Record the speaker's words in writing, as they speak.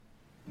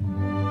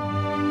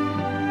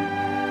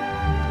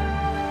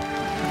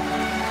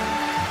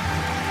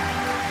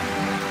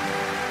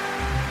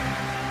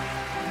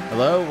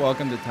Hello,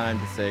 welcome to Time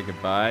to Say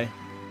Goodbye.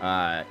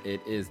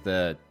 It is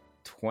the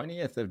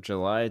 20th of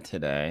July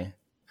today.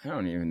 I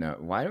don't even know.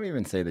 Why do we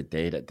even say the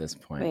date at this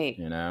point? Wait,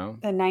 you know?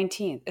 the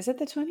 19th. Is it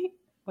the 20th?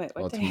 Wait, what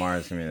Well, day?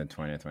 tomorrow's going to be the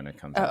 20th when it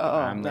comes Oh,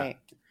 out. oh, right.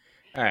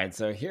 All right,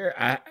 so here,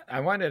 I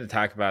wanted to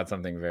talk about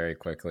something very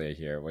quickly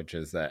here, which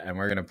is that, and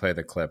we're going to play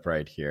the clip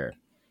right here.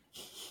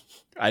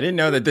 I didn't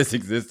know that this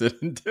existed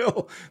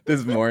until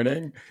this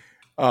morning.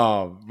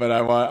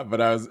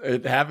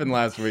 It happened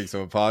last week,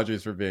 so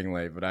apologies for being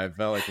late, but I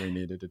felt like we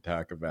needed to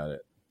talk about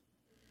it.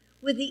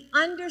 With the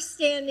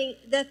understanding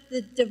that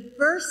the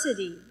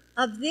diversity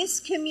of this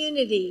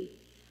community,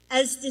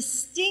 as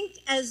distinct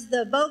as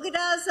the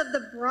Bogotas of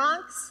the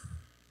Bronx,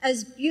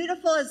 as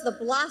beautiful as the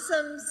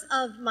blossoms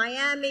of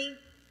Miami,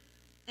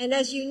 and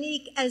as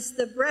unique as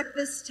the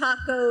breakfast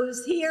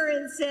tacos here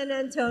in San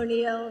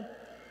Antonio.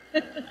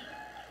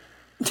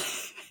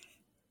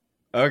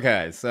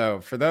 Okay, so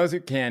for those who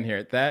can't hear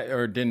it, that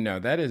or didn't know,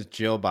 that is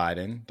Jill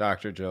Biden,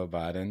 Dr. Jill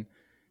Biden,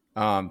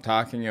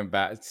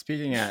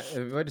 speaking at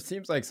what it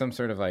seems like some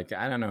sort of like,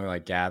 I don't know,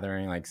 like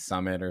gathering, like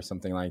summit or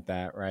something like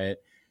that, right?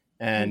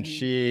 And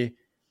she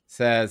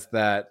says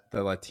that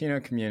the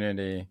Latino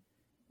community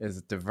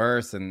is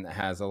diverse and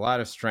has a lot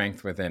of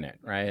strength within it,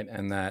 right?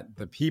 And that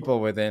the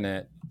people within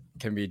it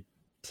can be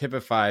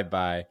typified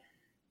by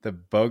the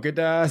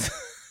Bogotas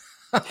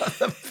of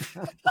the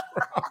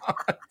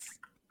Bronx.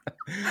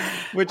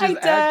 Which is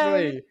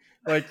actually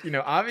like,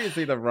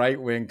 obviously the right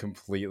wing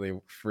completely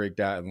freaked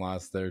out and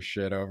lost their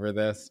shit over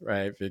this,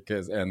 right?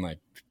 Because, and like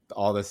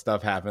all this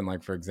stuff happened,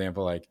 like, for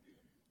example, like,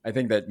 I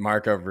think that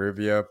Marco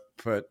Rubio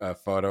put a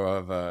photo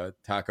of a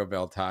Taco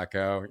Bell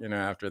taco,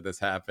 after this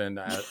happened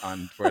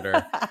on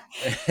Twitter.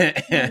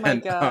 Oh my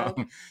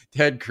God.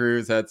 Ted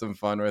Cruz had some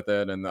fun with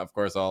it. And of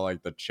course, all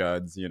like the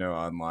chuds,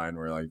 online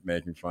were like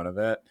making fun of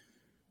it.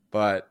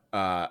 But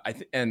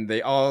and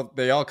they all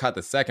caught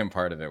the second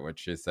part of it, which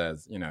she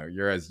says,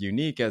 you're as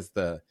unique as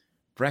the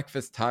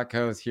breakfast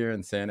tacos here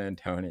in San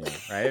Antonio,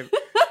 right?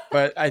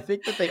 But I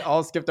think that they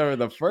all skipped over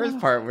the first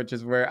part, which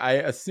is where I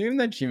assume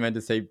that she meant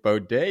to say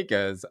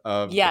bodegas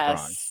of the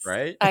Bronx,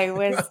 right? I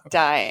was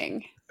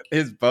dying.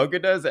 Is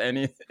Bogotas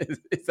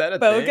is that a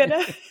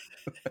Bogota?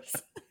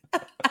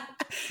 thing?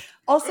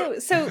 Also,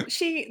 so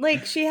she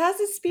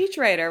has a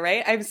speechwriter,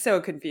 right? I'm so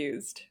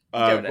confused.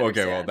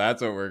 Okay, well,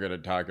 that's what we're going to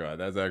talk about.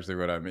 That's actually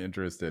what I'm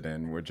interested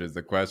in, which is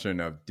the question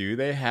of, do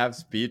they have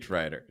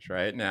speechwriters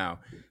right now?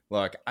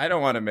 Look, I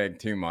don't want to make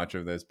too much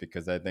of this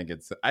because I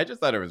just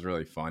thought it was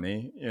really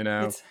funny,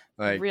 It's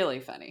like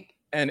really funny.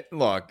 And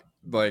look,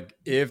 like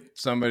if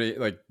somebody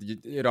like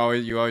you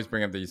always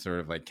bring up these sort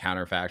of like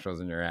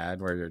counterfactuals in your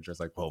ad where you're just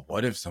like, well,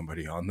 what if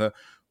somebody on the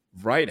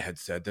right had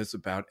said this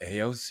about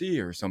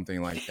AOC or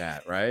something like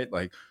that, right?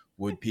 Like,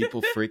 would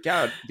people freak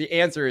out? The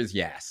answer is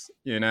yes.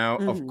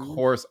 Of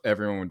course,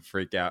 everyone would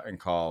freak out and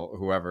call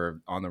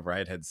whoever on the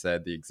right had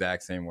said the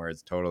exact same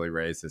words totally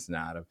racist and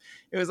out of.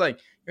 It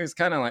was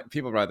kind of like,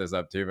 people brought this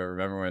up too, but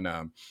remember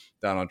when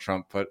Donald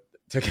Trump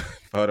took a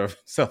photo of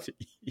himself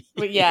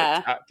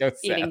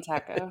eating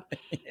taco.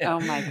 Yeah. Oh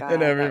my God.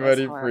 And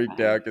everybody freaked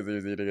out because he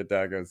was eating a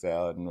taco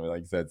salad and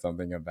like said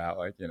something about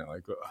like,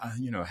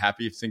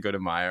 happy Cinco de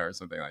Mayo or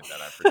something like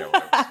that. I forget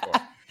what it was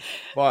for.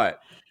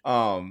 But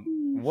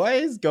what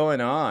is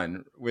going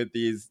on with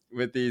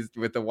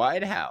the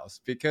White House?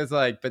 Because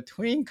like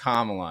between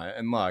Kamala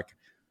and look,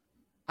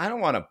 I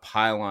don't want to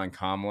pile on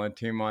Kamala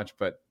too much,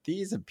 but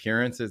these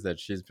appearances that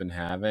she's been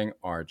having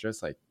are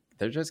just like,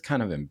 they're just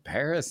kind of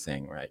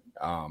embarrassing, right?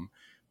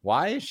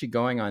 Why is she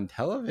going on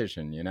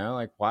television?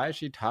 Like, why is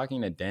she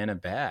talking to Dana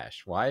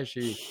Bash? Why is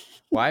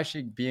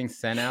she being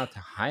sent out to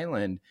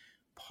Highland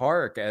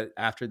Park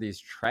after these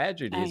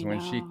tragedies when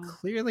she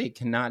clearly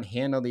cannot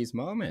handle these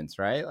moments,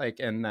 right? Like,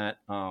 and that,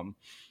 I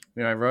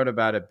wrote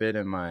about it a bit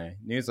in my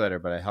newsletter,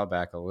 but I held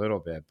back a little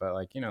bit. But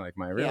like, like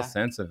my real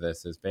sense of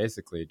this is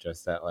basically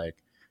just that, like,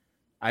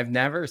 I've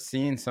never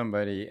seen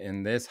somebody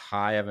in this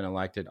high of an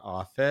elected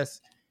office,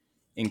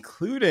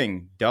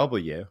 including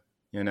W,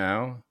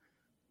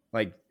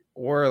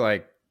 or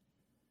like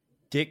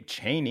Dick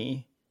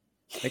Cheney.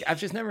 Like, I've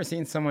just never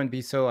seen someone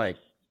be so like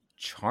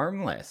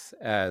charmless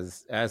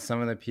as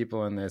some of the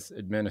people in this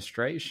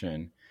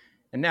administration.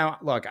 And now,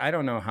 look, I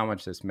don't know how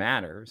much this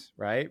matters,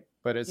 right?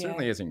 But it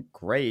certainly isn't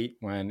great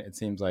when it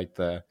seems like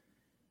the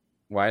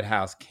White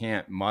House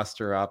can't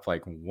muster up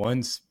like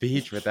one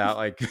speech without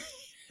like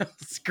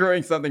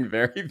screwing something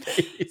very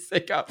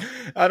basic up.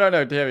 I don't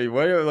know, Tammy.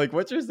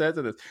 What's your sense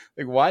of this?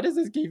 Like, why does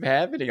this keep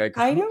happening? Like,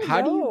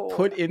 how do you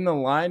put in the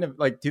line of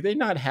like, do they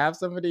not have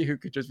somebody who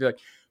could just be like,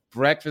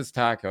 breakfast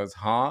tacos,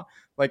 huh?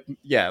 Like,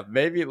 yeah,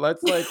 maybe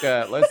let's delete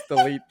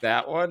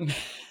that one.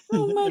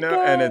 Oh my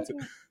God. And it's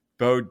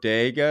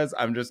bodegas.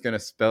 I'm just gonna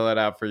spell it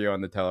out for you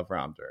on the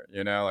teleprompter.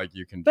 Like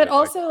you can. But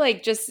also,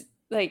 just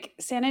like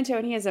San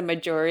Antonio is a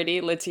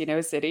majority Latino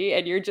city,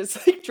 and you're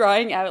just like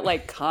drawing out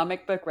like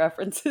comic book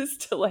references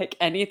to like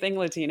anything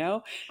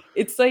Latino.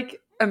 It's like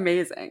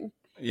amazing.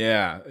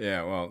 Yeah.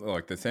 Well,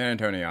 look, the San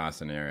Antonio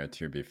Austin area,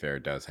 to be fair,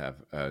 does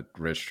have a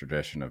rich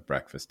tradition of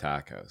breakfast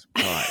tacos,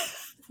 but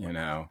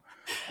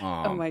Oh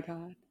Um, my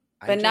God.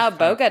 I But now just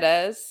find, Boca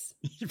does.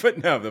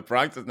 but no, the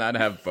Bronx does not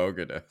have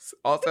Bogotas.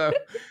 Also,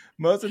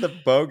 most of the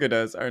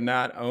Bogotas are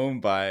not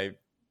owned by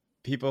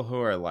people who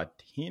are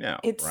Latino,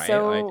 It's right?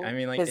 Like, I so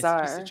mean, like, it's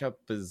just such bizarre. a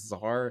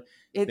bizarre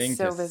It's thing to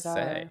so say.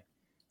 bizarre.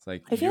 It's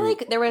like I feel you,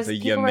 like there was the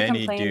people were Yemeni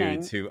dudes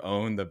complaining. who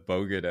own the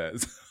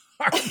Bogotas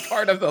are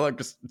part of the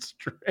like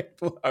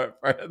strength, are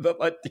part of the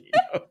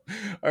Latino,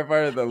 are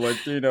part of the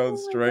Latino Oh my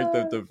strength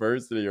of God.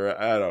 diversity. Or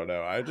I don't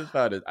know. I just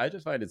find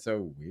it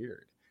so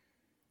weird.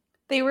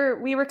 We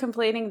were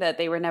complaining that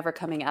they were never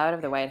coming out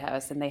of the White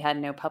House and they had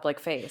no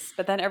public face.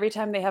 But then every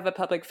time they have a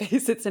public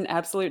face, it's an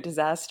absolute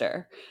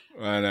disaster.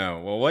 I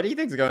know. Well, what do you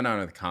think's going on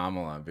with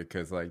Kamala?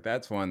 Because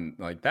that's one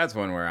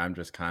where I'm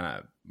just kind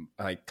of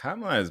like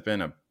Kamala has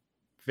been a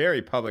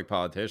very public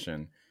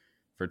politician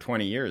for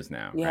 20 years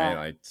now, right? Yeah.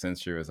 Like since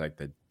she was like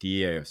the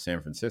DA of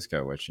San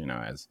Francisco, which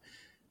as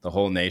the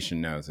whole nation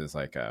knows is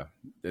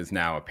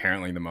now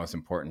apparently the most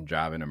important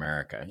job in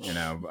America,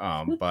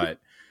 but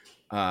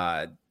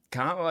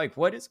kind of like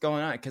what is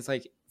going on? Because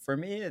like for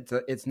me,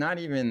 it's not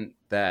even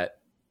that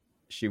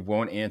she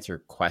won't answer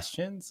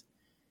questions.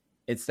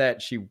 It's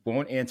that she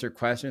won't answer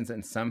questions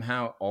and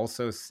somehow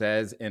also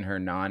says in her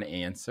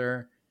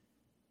non-answer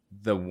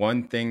the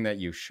one thing that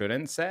you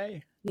shouldn't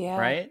say, Yeah.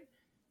 right?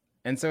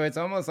 And so it's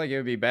almost like it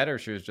would be better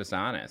if she was just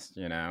honest,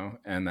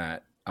 and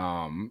that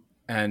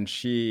and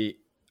she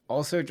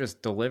also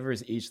just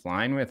delivers each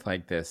line with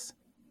like this.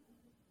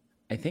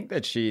 I think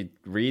that she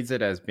reads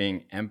it as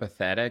being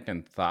empathetic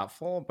and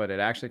thoughtful, but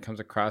it actually comes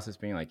across as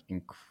being like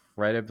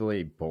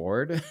incredibly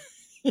bored.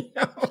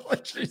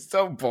 Like she's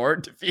so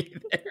bored to be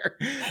there.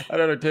 I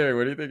don't know, Terry,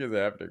 what do you think is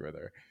happening with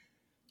her?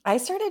 I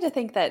started to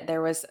think that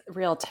there was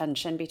real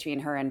tension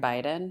between her and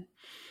Biden.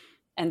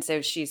 And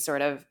so she's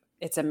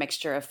it's a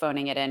mixture of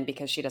phoning it in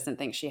because she doesn't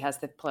think she has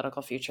the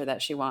political future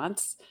that she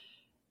wants.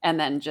 And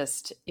then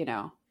just,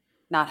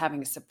 not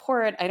having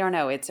support. I don't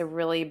know. It's a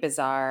really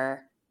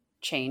bizarre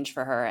change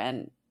for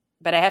her.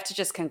 But I have to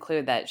just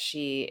conclude that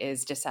she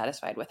is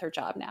dissatisfied with her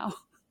job now.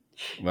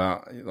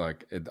 Well,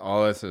 look,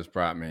 all this has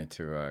brought me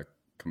to a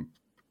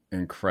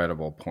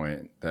incredible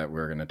point that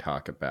we're going to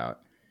talk about,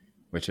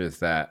 which is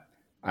that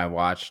I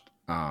watched,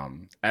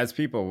 as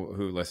people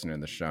who listen to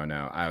the show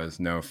know, I was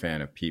no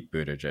fan of Pete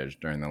Buttigieg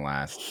during the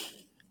last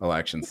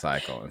election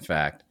cycle. In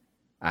fact,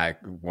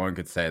 one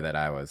could say that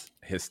I was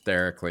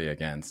hysterically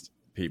against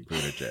Pete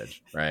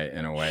Buttigieg, right?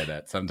 In a way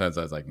that sometimes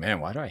I was like,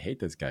 man, why do I hate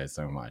this guy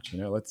so much?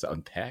 Let's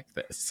unpack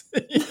this.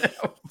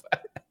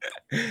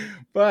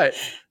 But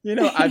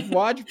I've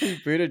watched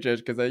Pete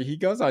Buttigieg because he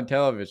goes on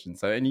television,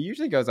 and he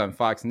usually goes on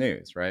Fox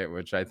News, right?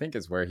 Which I think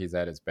is where he's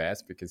at his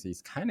best because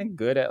he's kind of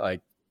good at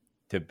like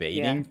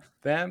debating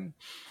them.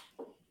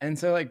 And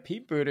so like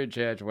Pete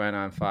Buttigieg went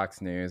on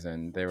Fox News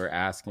and they were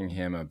asking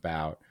him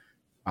about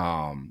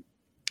does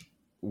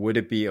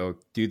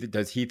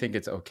he think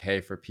it's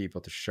okay for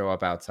people to show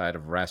up outside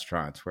of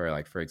restaurants where,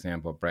 like, for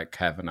example, Brett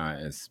Kavanaugh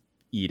is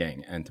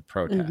eating and to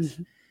protest?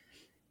 Mm-hmm.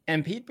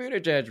 And Pete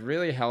Buttigieg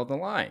really held the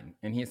line.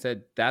 And he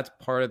said, that's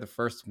part of the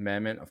First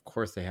Amendment. Of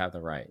course they have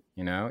the right,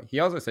 He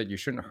also said you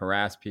shouldn't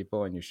harass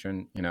people and you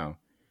shouldn't,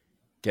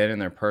 get in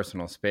their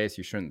personal space.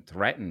 You shouldn't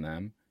threaten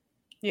them.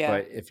 Yeah.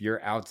 But if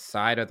you're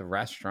outside of the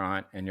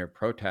restaurant and you're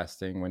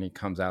protesting when he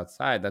comes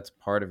outside, that's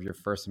part of your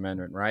First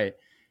Amendment right.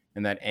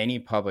 And that any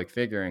public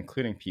figure,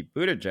 including Pete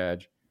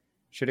Buttigieg,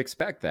 should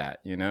expect that,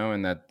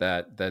 and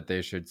that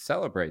they should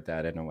celebrate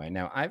that in a way.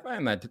 Now, I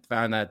found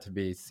that to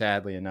be,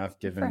 sadly enough,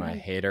 given my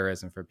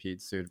haterism for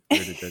Pete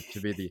Buttigieg, to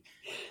be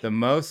the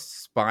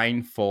most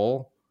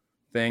spineful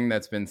thing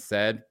that's been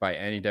said by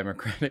any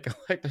Democratic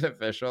elected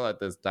official at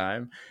this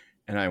time.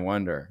 And I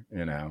wonder,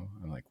 I'm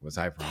like, was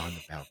I wrong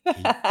about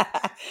Pete?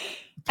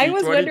 I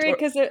was wondering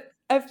because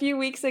a few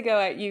weeks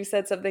ago you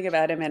said something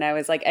about him and I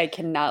was like, I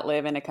cannot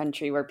live in a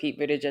country where Pete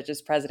Buttigieg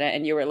is president.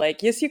 And you were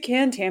like, yes, you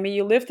can, Tammy.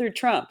 You lived through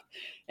Trump.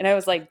 And I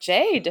was like,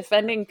 Jay,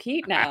 defending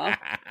Pete now.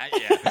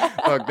 Yeah.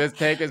 Look, this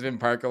take has been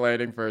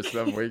percolating for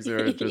some weeks.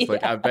 Where it's just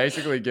like, I've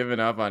basically given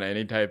up on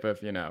any type of,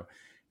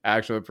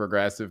 actual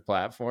progressive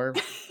platform.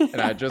 And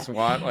I just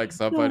want like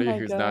somebody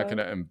who's not going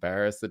to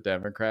embarrass the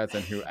Democrats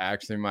and who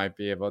actually might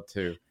be able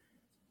to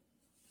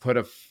put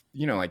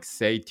like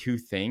say two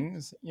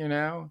things,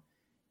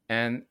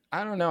 And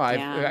I don't know. I've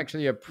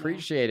actually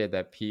appreciated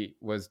that Pete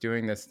was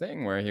doing this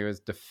thing where he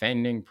was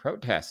defending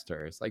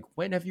protesters. Like,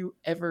 when have you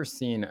ever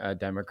seen a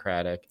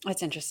Democratic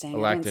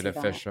elected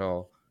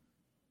official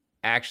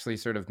actually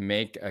sort of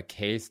make a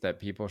case that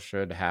people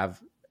should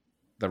have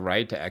the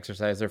right to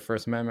exercise their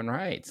First Amendment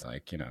rights?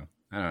 Like,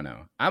 I don't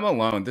know. I'm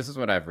alone. This is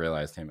what I've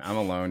realized, Tim. I'm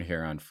alone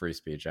here on Free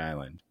Speech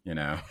Island,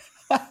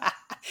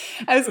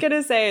 I was going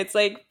to say, it's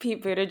like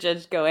Pete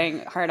Buttigieg going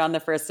hard on the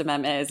First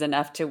Amendment is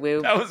enough to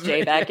woo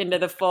Jay back into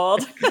the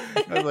fold.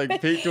 I was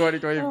like, Pete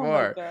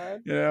 2024.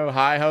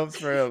 High hopes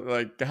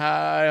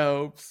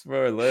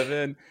for a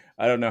living.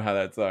 I don't know how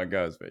that song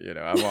goes, but,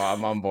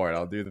 I'm on board.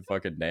 I'll do the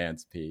fucking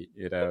dance, Pete.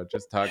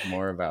 Just talk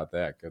more about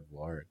that. Good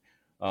Lord.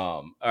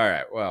 All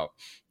right. Well,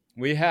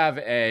 we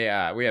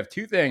have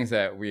two things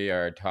that we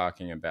are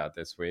talking about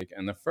this week,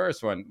 and the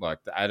first one, look,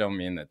 I don't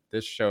mean that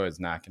this show is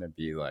not going to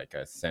be like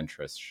a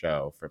centrist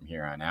show from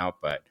here on out,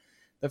 but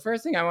the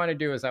first thing I want to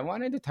do is I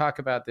wanted to talk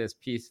about this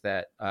piece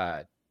that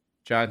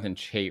Jonathan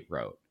Chait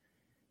wrote,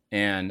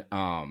 and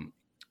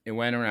it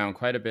went around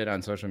quite a bit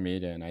on social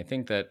media, and I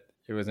think that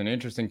it was an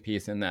interesting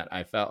piece in that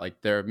I felt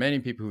like there are many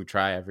people who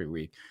try every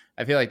week.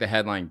 I feel like the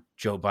headline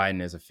 "Joe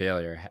Biden is a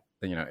failure,"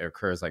 it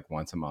occurs like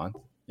once a month,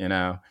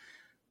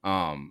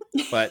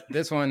 but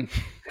this one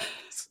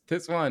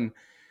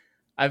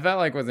I felt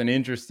like was an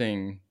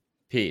interesting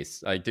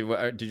piece. Like,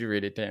 did you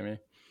read it, Tammy?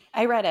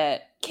 I read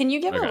it. Can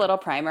you give a little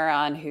primer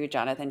on who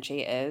Jonathan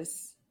Chait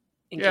is?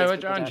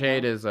 John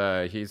Chait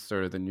is he's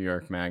sort of the New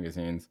York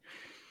Magazine's.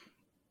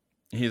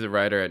 He's a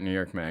writer at New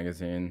York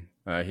Magazine.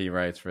 He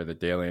writes for the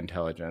Daily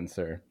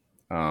Intelligencer.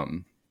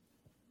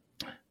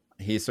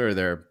 He's sort of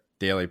their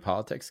daily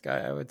politics guy,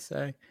 I would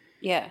say.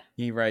 Yeah.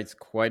 He writes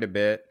quite a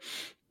bit.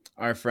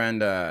 Our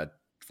friend of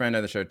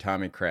the show,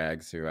 Tommy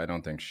Craggs, who I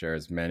don't think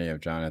shares many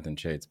of Jonathan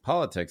Chait's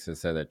politics, has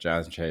said that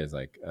Jonathan Chait is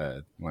like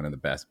one of the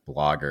best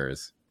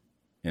bloggers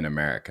in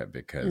America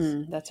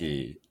because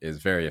he is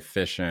very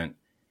efficient,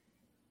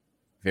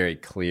 very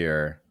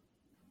clear,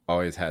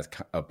 always has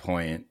a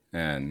point,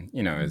 and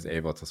is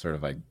able to sort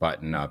of like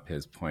button up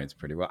his points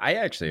pretty well. I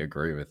actually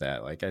agree with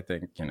that. Like, I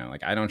think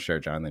I don't share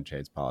Jonathan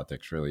Chait's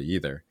politics really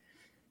either,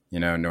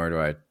 nor do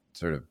I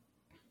sort of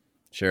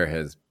share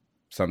his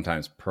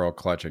sometimes pearl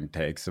clutching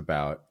takes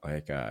about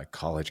like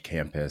college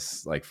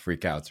campus like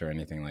freakouts or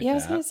anything like that. I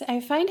was gonna say,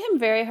 I find him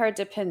very hard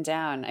to pin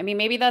down. I mean,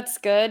 maybe that's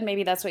good,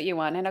 maybe that's what you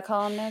want in a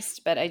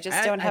columnist, but I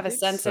just don't have a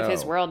sense of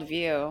his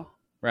worldview.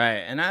 Right.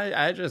 And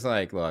I just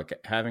like, look,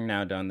 having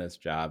now done this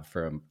job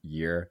for a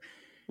year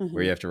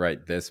where you have to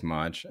write this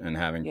much and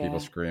having people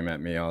scream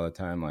at me all the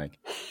time, like,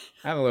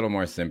 I have a little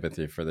more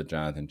sympathy for the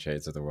Jonathan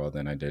Chaits of the world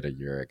than I did a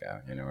year ago,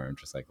 where I'm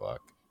just like,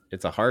 look,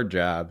 it's a hard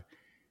job.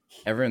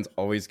 Everyone's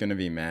always going to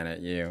be mad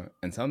at you.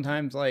 And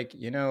sometimes, like,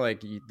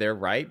 they're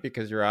right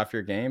because you're off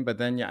your game. But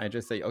then I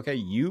just say, okay,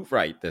 you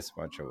write this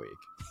much a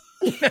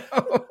week.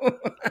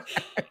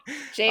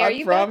 Jay, are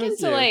you back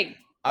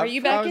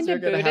into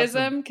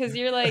Buddhism? Because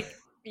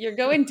you're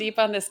going deep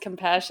on this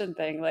compassion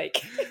thing,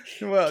 like,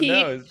 well,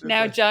 Pete,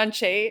 now John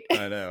Chait.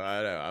 I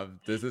know.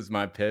 This is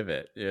my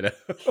pivot, I'm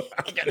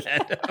gonna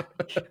end up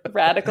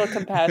radical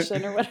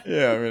compassion or whatever.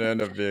 Yeah, I'm gonna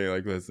end up being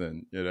like,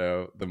 listen,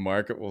 the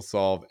market will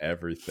solve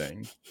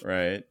everything,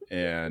 right?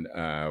 And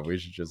we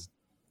should just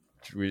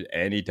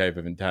any type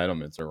of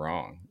entitlements are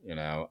wrong,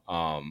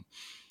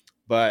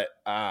 But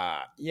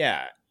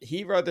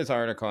he wrote this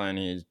article, and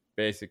he's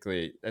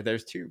basically,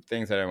 there's two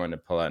things that I wanted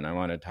to pull out, and I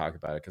want to talk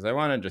about it because I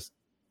want to just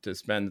to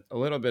spend a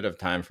little bit of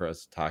time for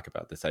us to talk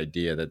about this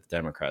idea that the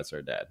Democrats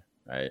are dead,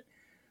 right?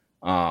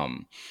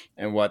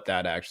 And what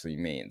that actually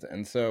means.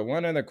 And so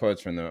one of the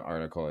quotes from the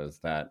article is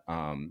that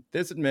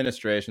this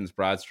administration's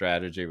broad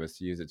strategy was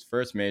to use its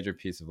first major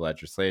piece of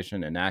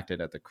legislation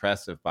enacted at the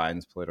crest of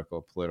Biden's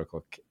political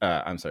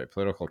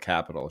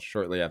capital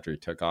shortly after he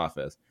took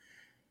office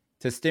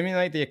to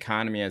stimulate the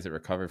economy as it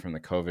recovered from the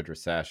COVID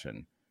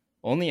recession.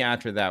 Only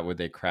after that would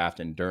they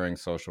craft enduring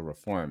social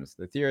reforms.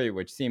 The theory,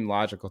 which seemed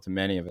logical to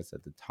many of us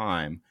at the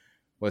time,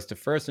 was to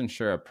first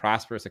ensure a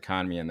prosperous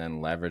economy and then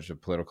leverage the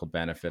political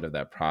benefit of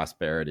that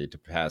prosperity to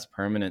pass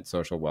permanent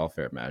social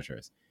welfare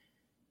measures.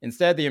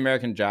 Instead, the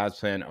American Jobs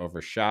Plan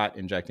overshot,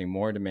 injecting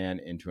more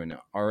demand into an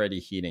already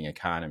heating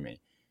economy.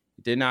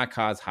 It did not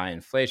cause high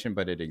inflation,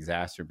 but it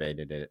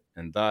exacerbated it.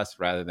 And thus,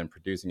 rather than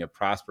producing a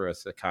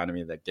prosperous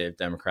economy that gave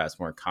Democrats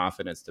more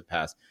confidence to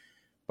pass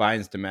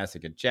Biden's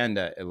domestic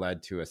agenda, it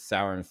led to a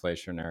sour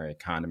inflationary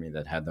economy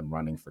that had them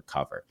running for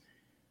cover.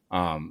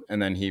 And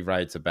then he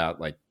writes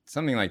about like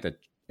something like the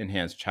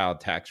enhanced child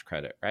tax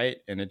credit, right?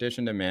 In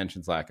addition to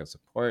Manchin's lack of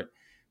support,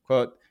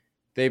 quote,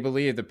 they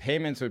believe the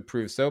payments would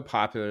prove so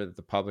popular that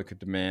the public could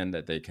demand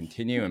that they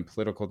continue and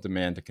political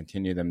demand to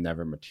continue them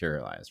never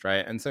materialized,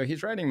 right? And so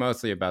he's writing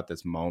mostly about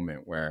this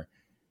moment where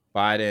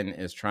Biden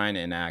is trying to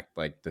enact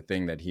like the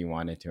thing that he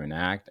wanted to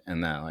enact,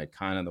 and that like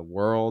kind of the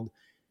world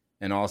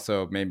and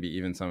also maybe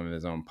even some of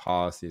his own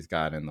policies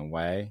got in the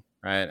way,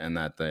 right? And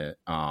that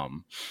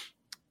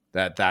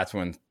that's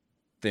when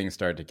things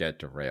start to get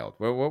derailed.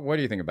 What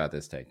do you think about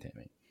this take,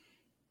 Tammy?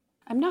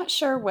 I'm not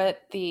sure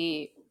what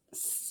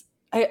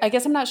I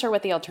guess I'm not sure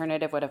what the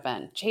alternative would have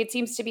been. Chait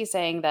seems to be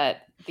saying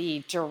that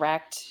the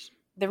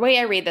way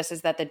I read this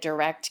is that the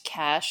direct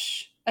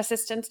cash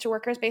assistance to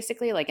workers,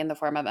 basically, like in the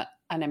form of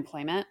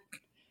unemployment,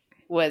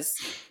 was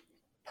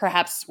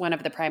perhaps one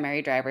of the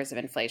primary drivers of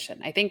inflation.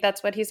 I think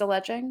that's what he's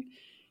alleging,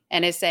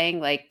 and is saying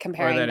like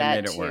comparing that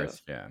it made it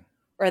worse,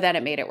 or that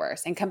it made it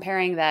worse, and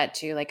comparing that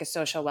to like a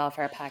social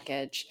welfare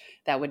package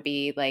that would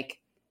be like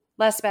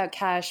less about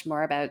cash,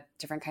 more about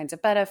different kinds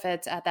of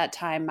benefits at that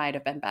time might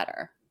have been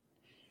better.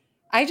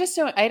 I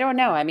don't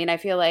know. I mean, I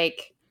feel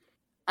like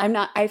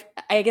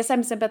I guess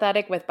I'm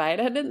sympathetic with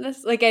Biden in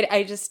this. Like,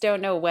 I just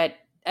don't know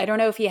I don't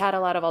know if he had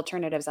a lot of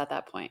alternatives at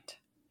that point.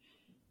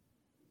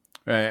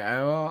 Right.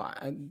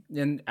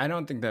 And I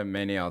don't think that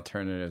many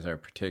alternatives are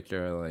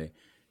particularly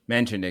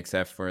mentioned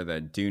except for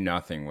the do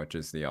nothing, which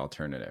is the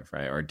alternative,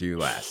 right? Or do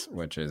less,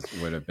 which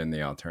would have been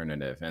the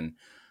alternative. And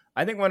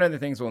I think one of the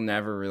things we'll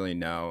never really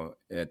know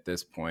at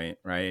this point,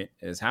 right,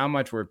 is how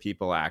much were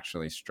people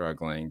actually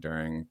struggling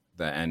during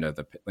the end of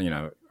the,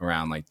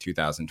 around like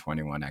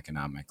 2021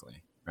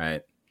 economically,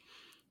 right?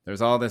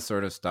 There's all this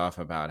sort of stuff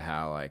about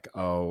how like,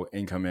 oh,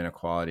 income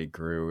inequality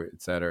grew,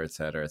 et cetera, et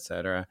cetera, et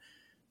cetera.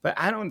 But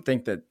I don't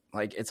think that,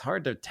 like, it's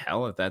hard to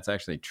tell if that's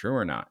actually true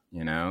or not,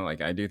 Like,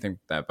 I do think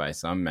that by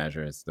some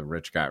measures, the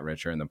rich got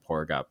richer and the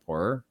poor got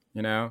poorer,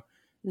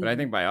 But I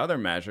think by other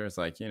measures,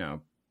 like,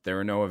 there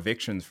were no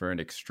evictions for an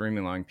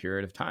extremely long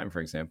period of time, for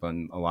example,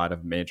 in a lot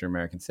of major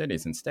American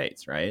cities and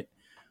states, right?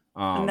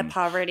 And the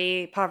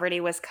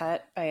poverty was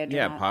cut by a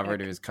dramatic,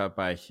 poverty was cut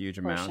by huge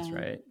amounts,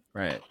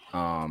 right.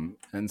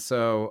 And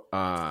so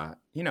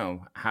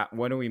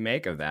what do we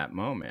make of that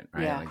moment,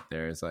 right? Yeah. Like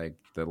there's like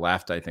the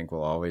left, I think,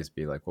 will always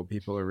be like, well,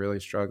 people are really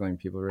struggling,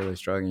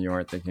 you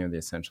aren't thinking of the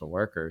essential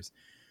workers.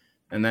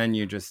 And then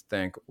you just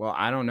think, well,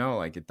 I don't know,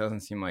 like it doesn't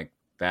seem like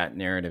that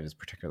narrative is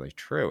particularly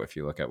true if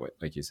you look at what,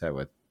 like you said,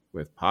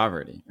 with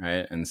poverty,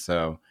 right? And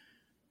so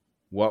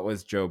what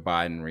was Joe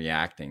Biden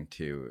reacting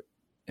to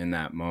in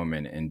that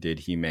moment, and did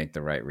he make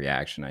the right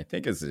reaction, I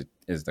think is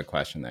the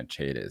question that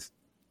Chait is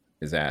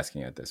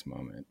asking at this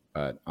moment.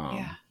 But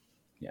yeah.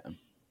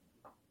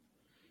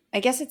 I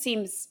guess it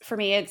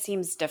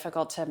seems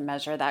difficult to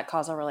measure that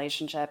causal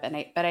relationship, and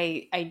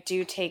I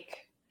do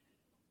take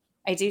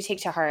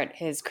to heart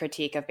his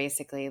critique of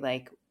basically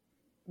like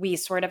we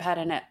sort of had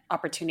an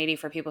opportunity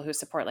for people who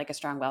support like a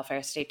strong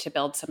welfare state to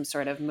build some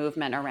sort of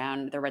movement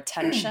around the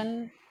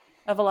retention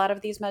of a lot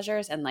of these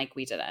measures, and like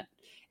we didn't.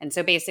 And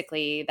so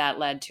basically that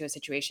led to a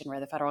situation where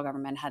the federal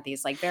government had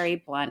these like very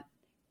blunt,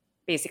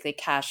 basically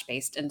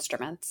cash-based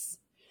instruments.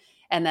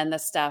 And then the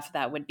stuff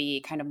that would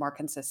be kind of more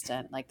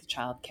consistent, like the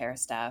child care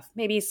stuff,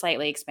 maybe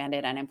slightly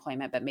expanded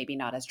unemployment, but maybe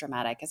not as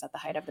dramatic as at the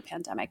height of the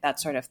pandemic, that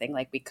sort of thing.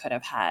 Like we could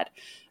have had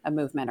a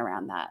movement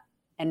around that.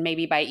 And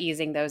maybe by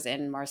easing those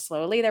in more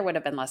slowly, there would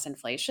have been less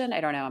inflation. I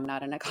don't know. I'm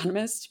not an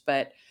economist,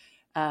 but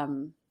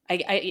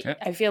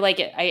I feel like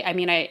it.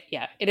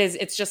 It is.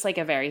 It's just like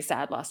a very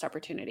sad lost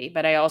opportunity.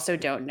 But I also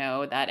don't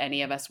know that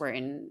any of us were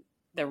in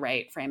the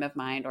right frame of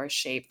mind or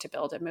shape to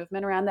build a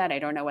movement around that. I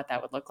don't know what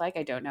that would look like.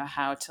 I don't know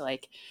how to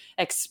like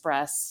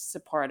express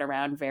support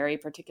around very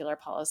particular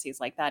policies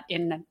like that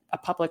in a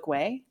public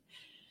way.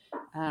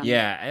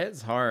 Yeah,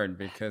 it's hard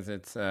because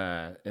it's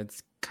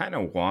kind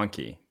of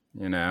wonky,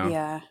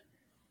 Yeah.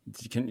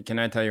 Can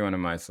I tell you one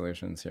of my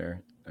solutions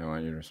here? I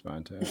want you to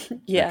respond to it.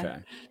 Yeah.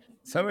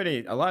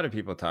 Okay. A lot of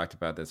people talked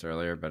about this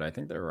earlier, but I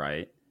think they're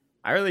right.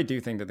 I really do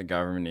think that the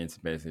government needs to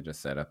basically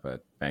just set up a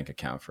bank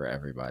account for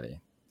everybody,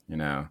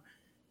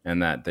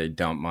 and that they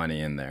dump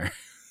money in there.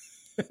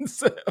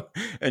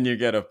 and you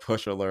get a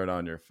push alert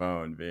on your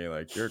phone being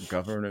like, your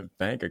government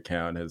bank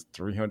account has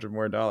 $300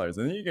 more, and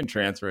then you can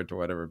transfer it to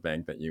whatever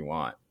bank that you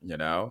want,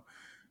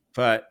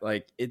 But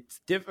like, it's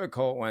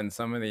difficult when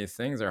some of these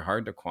things are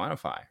hard to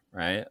quantify,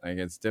 right? Like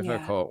it's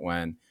difficult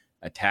when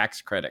a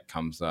tax credit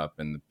comes up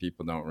and the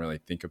people don't really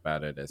think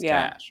about it as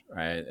cash,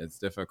 right? It's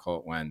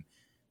difficult when,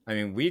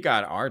 we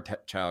got our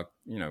child,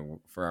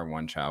 for our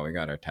one child, we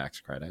got our tax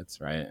credits,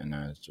 right? And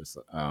it's just,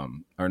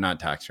 or not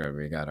tax credit,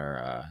 we got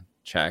our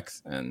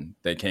checks, and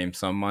they came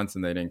some months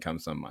and they didn't come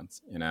some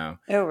months,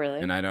 Oh, really?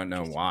 And I don't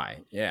know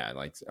why. Yeah,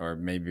 like, or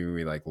maybe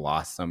we like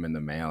lost some in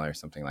the mail or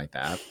something like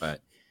that,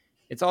 but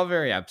it's all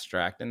very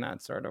abstract in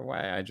that sort of way.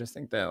 I just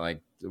think that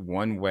like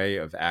one way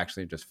of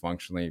actually just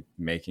functionally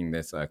making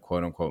this a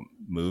quote unquote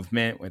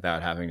movement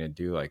without having to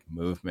do like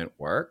movement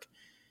work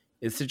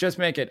is to just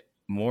make it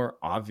more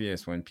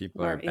obvious when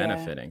people are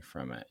benefiting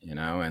from it,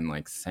 and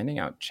like sending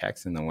out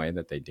checks in the way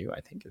that they do,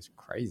 I think is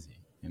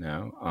crazy, I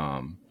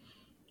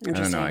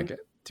don't know.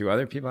 Do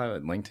other people have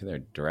a link to their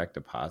direct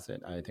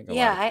deposit? I think a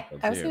lot of people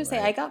I was going to say,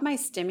 I got my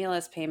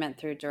stimulus payment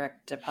through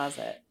direct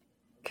deposit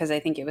because I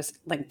think it was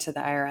linked to the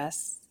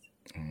IRS.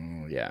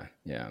 Oh, yeah.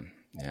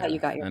 You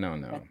got your, I don't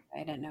know.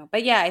 I don't know.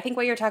 But yeah, I think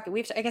what you're talking,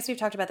 I guess we've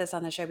talked about this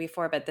on the show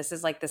before, but this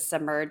is like the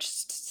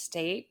submerged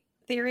state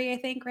theory, I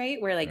think,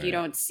 right? Where like you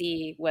don't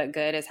see what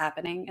good is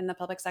happening in the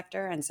public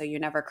sector, and so you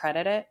never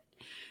credit it.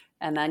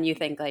 And then you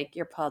think like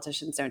your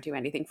politicians don't do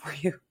anything for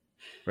you.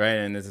 Right.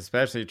 And it's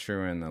especially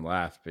true in the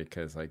left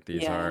because like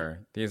these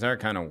are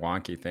kind of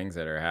wonky things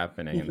that are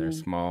happening, and they're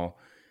small.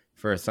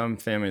 For some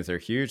families, they're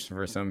huge.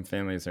 For some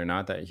families, they're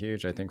not that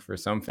huge. I think for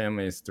some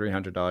families,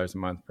 $300 a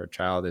month per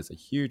child is a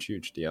huge,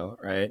 huge deal,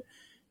 right?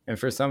 And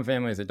for some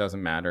families, it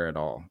doesn't matter at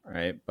all,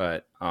 right?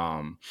 But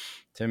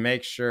to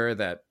make sure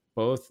that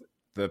both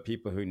the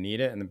people who need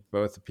it and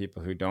both the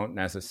people who don't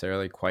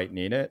necessarily quite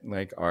need it,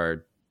 like,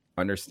 are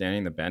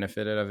understanding the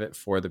benefit of it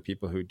for the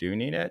people who do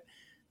need it,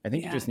 I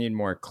think you just need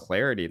more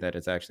clarity that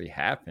it's actually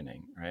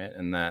happening, right?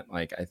 And that,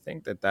 like, I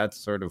think that that's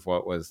sort of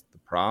what was the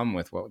problem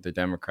with what the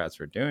Democrats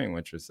were doing,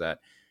 which was that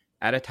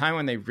at a time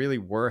when they really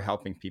were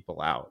helping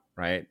people out,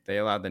 right? They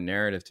allowed the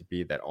narrative to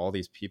be that all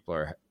these people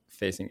are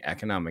facing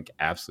economic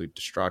absolute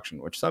destruction,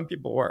 which some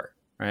people were,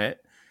 right?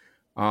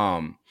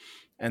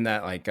 and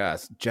that like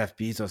Jeff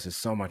Bezos is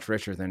so much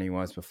richer than he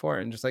was before.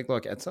 And just like,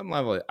 look, at some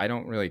level, I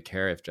don't really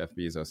care if Jeff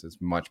Bezos is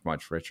much,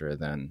 much richer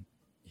than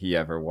he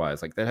ever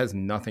was. Like that has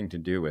nothing to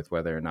do with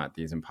whether or not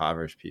these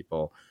impoverished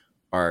people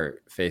are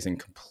facing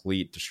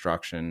complete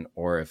destruction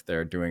or if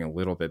they're doing a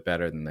little bit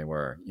better than they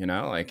were, you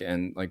know, like,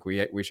 and like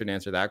we should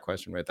answer that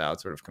question without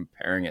sort of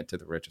comparing it to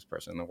the richest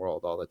person in the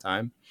world all the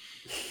time.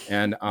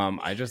 And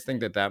I just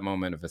think that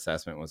moment of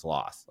assessment was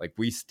lost. Like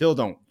we still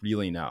don't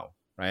really know,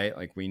 right?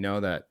 Like we know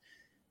that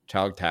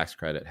child tax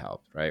credit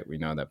helped, right? We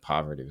know that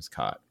poverty was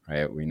cut,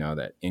 right? We know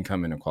that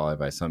income inequality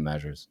by some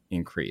measures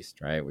increased,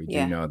 right? We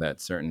do know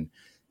that certain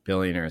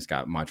billionaires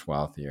got much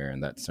wealthier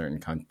and that certain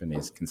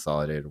companies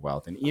consolidated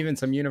wealth, and even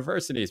some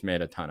universities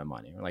made a ton of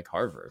money, like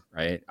Harvard,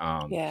 right?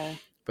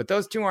 But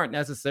those two aren't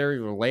necessarily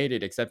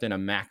related except in a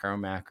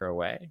macro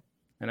way.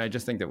 And I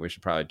just think that we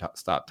should probably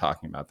stop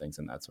talking about things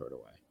in that sort of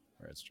way,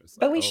 where it's just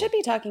like, but we should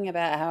be talking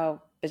about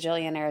how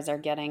bajillionaires are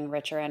getting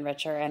richer and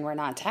richer and we're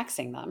not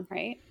taxing them,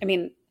 right? I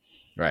mean,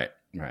 right.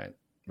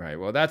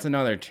 Well, that's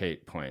another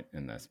Chait point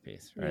in this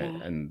piece, right?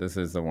 Yeah. And this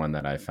is the one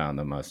that I found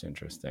the most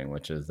interesting,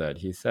 which is that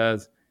he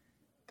says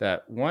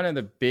that one of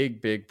the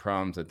big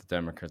problems that the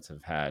Democrats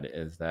have had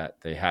is that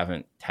they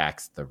haven't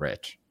taxed the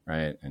rich,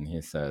 right? And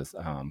he says,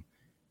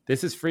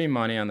 this is free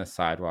money on the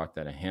sidewalk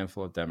that a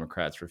handful of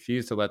Democrats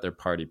refuse to let their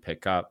party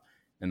pick up.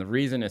 And the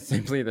reason is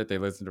simply that they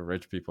listen to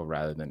rich people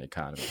rather than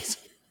economists.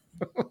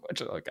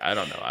 Which, like, I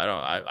don't know.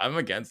 I'm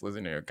against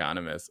listening to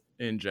economists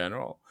in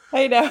general.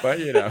 I know. But,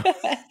 you know,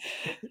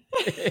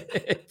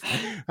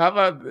 how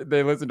about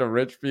they listen to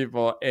rich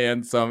people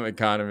and some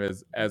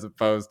economists as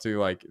opposed to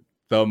like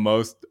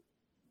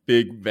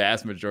the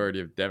vast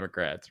majority of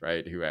Democrats,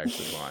 right, who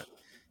actually want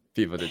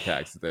people to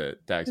tax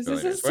billionaires. This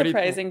is a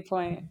surprising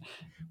point.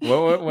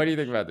 What do you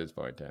think about this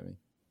point, Tammy?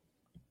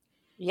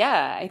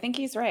 Yeah, I think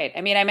he's right.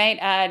 I mean, I might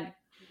add,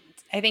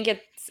 I think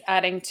it's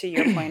adding to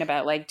your point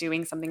about like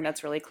doing something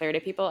that's really clear to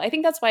people. I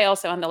think that's why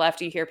also on the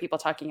left you hear people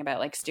talking about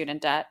like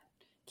student debt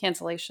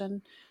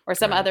cancellation or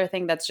some other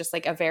thing that's just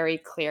like a very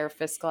clear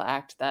fiscal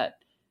act that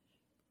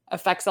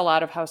affects a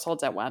lot of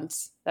households at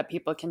once that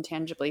people can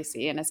tangibly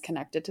see and is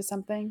connected to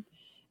something.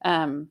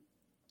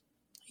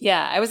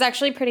 I was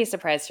actually pretty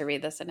surprised to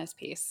read this in his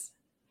piece.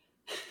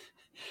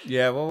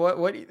 Yeah, well,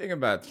 what do you think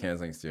about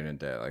canceling student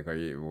debt? Like, are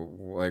you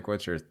like,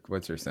 what's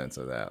your sense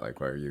of that?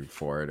 Like, are you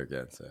for it or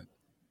against it?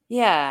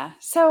 Yeah,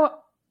 so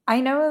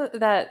I know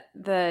that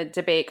the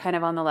debate kind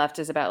of on the left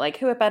is about like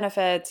who it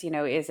benefits. You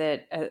know, is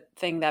it a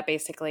thing that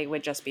basically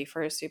would just be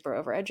for super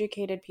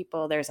overeducated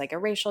people? There's like a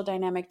racial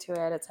dynamic to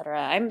it, et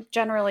cetera. I'm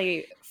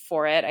generally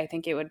for it. I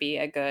think it would be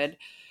a good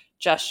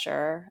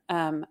gesture.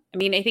 I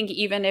mean, I think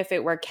even if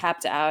it were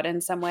capped out in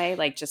some way,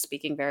 like just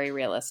speaking very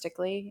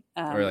realistically,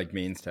 or like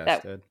means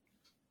tested,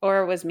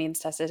 or was means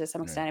tested to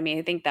some extent. I mean,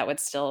 I think that would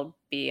still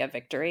be a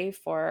victory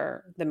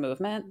for the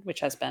movement, which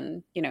has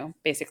been, you know,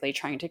 basically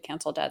trying to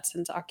cancel debt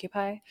since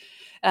Occupy.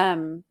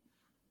 To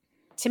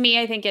me,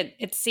 I think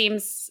it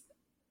seems,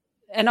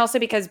 and also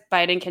because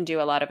Biden can do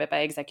a lot of it by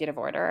executive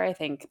order, I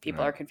think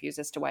people are confused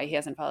as to why he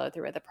hasn't followed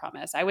through with the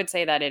promise. I would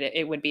say that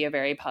it would be a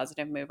very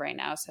positive move right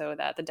now so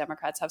that the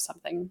Democrats have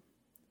something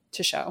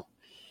to show.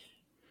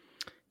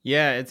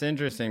 Yeah, it's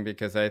interesting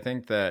because I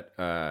think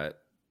that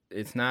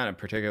it's not a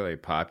particularly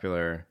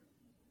popular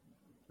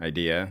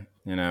idea,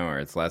 you know, or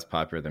it's less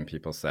popular than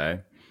people say.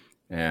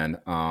 And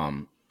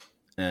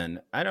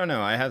I don't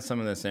know, I have some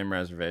of the same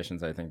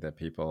reservations I think that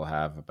people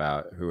have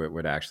about who it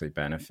would actually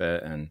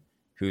benefit and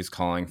who's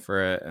calling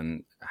for it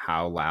and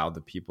how loud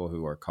the people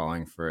who are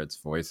calling for its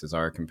voices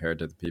are compared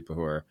to the people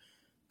who are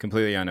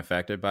completely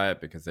unaffected by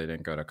it because they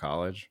didn't go to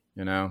college,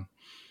 you know?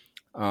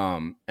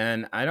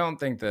 And I don't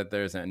think that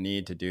there's a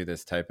need to do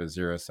this type of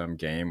zero-sum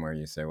game where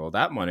you say, well,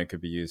 that money could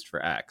be used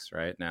for X,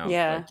 right? Now,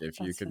 like if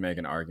you could make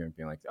an argument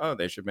being like, oh,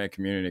 they should make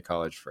community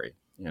college free,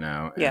 you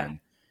know? And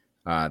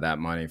that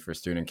money for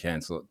student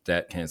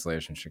debt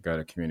cancellation should go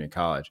to community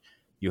college.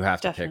 You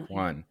have to pick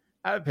one.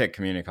 I would pick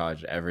community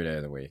college every day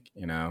of the week,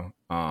 you know?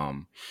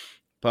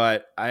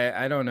 But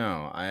I don't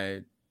know.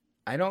 I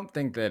don't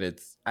think that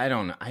it's, I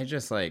don't know. I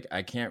just like,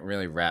 I can't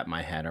really wrap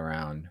my head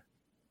around.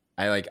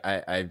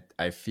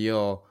 I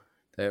feel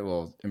that it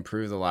will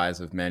improve the lives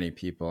of many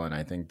people. And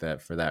I think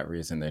that for that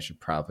reason, they should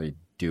probably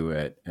do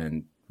it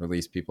and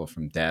release people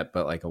from debt,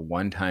 but like a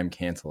one-time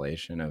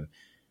cancellation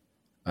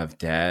of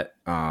debt,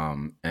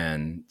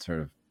 and sort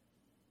of,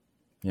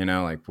 you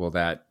know, like, will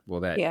that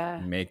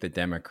make the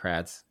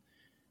Democrats,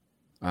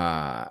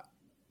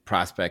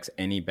 prospects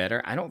any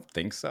better? I don't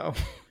think so.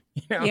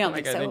 You know, you don't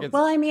think so?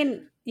 Well, I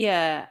mean,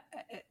 yeah.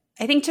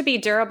 I think to be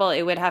durable,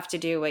 it would have to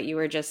do what you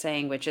were just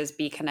saying, which is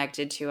be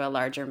connected to a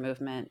larger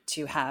movement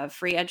to have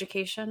free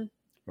education.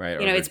 Right.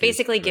 You know, it's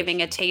basically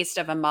giving a taste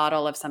of a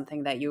model of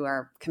something that you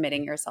are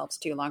committing yourselves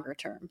to longer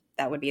term.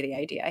 That would be the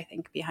idea, I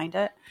think, behind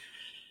it.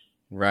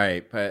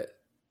 Right. But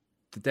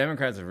the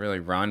Democrats have really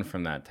run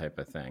from that type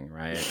of thing,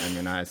 right? I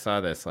mean, I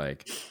saw this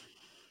like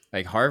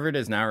Harvard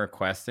is now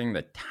requesting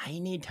the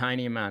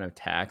tiny amount of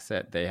tax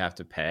that they have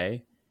to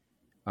pay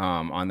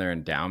on their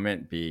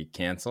endowment be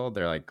canceled.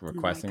 They're like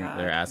requesting,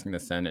 they're asking the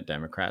Senate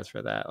Democrats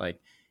for that. Like,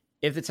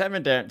 if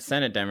the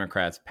Senate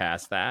Democrats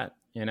pass that,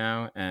 you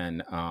know,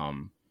 and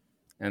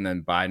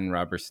then Biden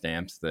rubber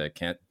stamps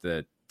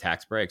the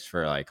tax breaks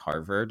for like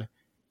Harvard,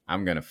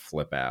 I'm gonna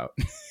flip out.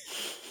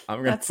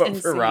 I'm gonna vote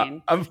for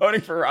I'm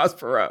voting for Ross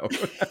Perot.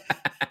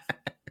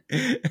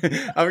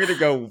 I'm gonna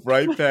go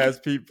right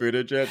past Pete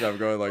Buttigieg. I'm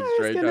going like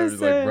straight down. He's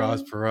like,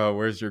 Ross Perot,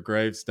 where's your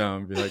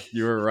gravestone? Be like,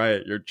 you were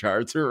right. Your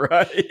charts are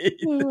right.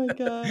 Oh my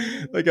god!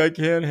 Like, I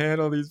can't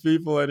handle these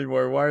people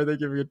anymore. Why are they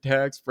giving a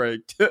tax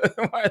break?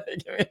 Why are they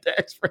giving a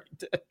tax break?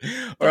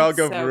 Or I'll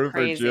go root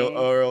for Jill,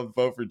 or I'll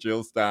vote for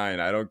Jill Stein.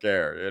 I don't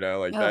care. You know,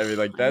 like I mean,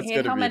 like that's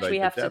gonna be like how much we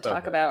have to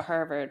talk about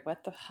Harvard.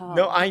 What the hell?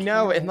 No, I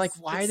know, and like,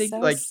 why are they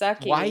like?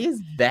 Sucky. Why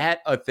is that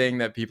a thing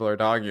that people are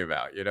talking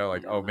about? You know,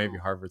 like, oh, maybe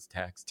Harvard's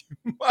taxed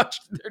too much.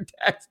 They're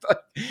taxed like,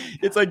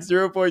 it's like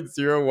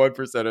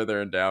 0.01% of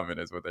their endowment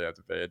is what they have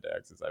to pay in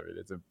taxes. I mean,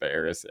 it's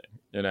embarrassing,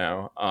 you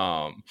know.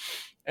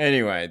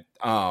 Anyway,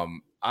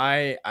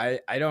 I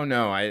don't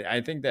know. I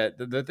think that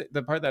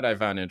the part that I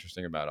found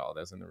interesting about all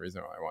this, and the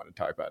reason why I want to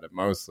talk about it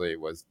mostly,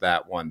 was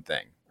that one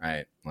thing,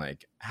 right?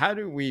 Like, how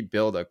do we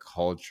build a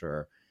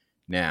culture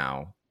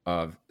now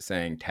of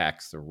saying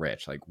tax the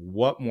rich? Like,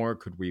 what more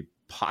could we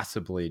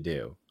possibly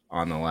do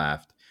on the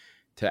left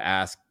to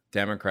ask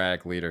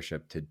Democratic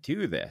leadership to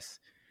do this?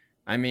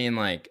 I mean,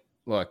 like,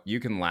 look, you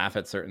can laugh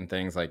at certain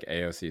things like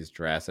AOC's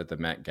dress at the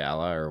Met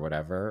Gala or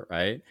whatever,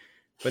 right?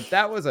 But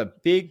that was a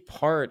big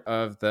part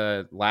of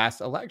the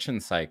last election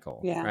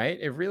cycle, right?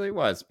 It really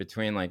was,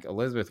 between like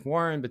Elizabeth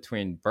Warren,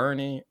 between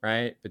Bernie,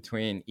 right?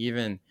 Between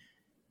even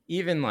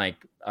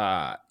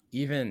Joe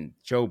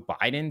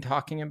Biden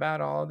talking about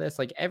all of this.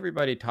 Like,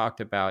 everybody talked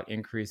about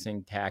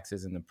increasing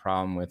taxes and the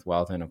problem with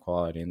wealth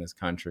inequality in this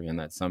country, and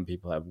that some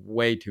people have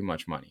way too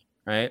much money,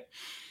 right?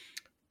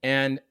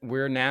 And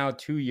we're now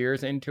 2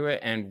 years into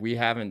it, and we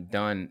haven't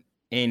done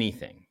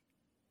anything,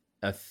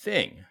 a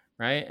thing,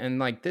 right? And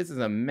like, this is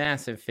a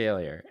massive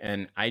failure.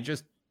 And I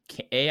just,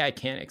 I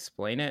can't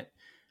explain it.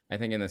 I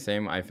think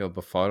I feel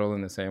befuddled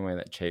in the same way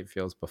that Chait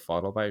feels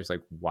befuddled by it. It's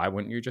like, why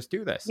wouldn't you just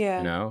do this?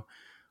 You know?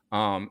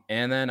 And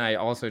then I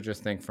also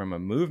just think, from a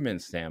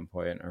movement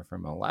standpoint, or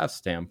from a left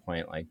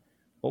standpoint, like,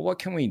 well, what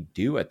can we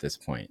do at this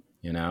point?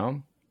 You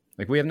know,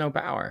 like, we have no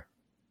power.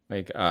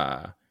 Like,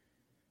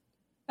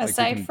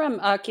 aside from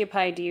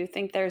Occupy, do you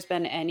think there's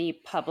been any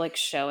public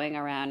showing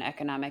around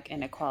economic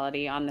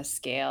inequality on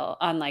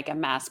like a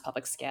mass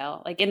public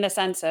scale? Like, in the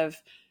sense of,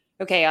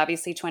 okay,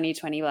 obviously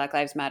 2020 Black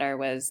Lives Matter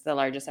was the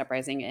largest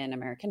uprising in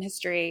American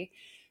history,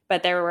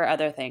 but there were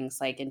other things,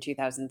 like in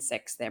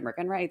 2006, the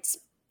immigrant rights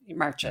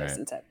marches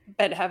and stuff.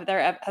 But has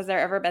there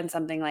ever been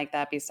something like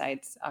that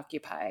besides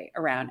Occupy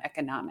around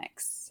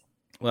economics?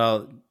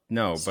 Well,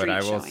 no, but I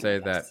will say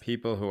that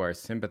people who are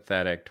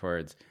sympathetic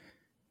towards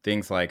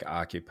things like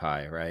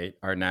Occupy, right,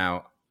 are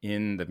now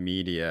in the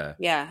media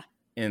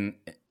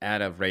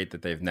at a rate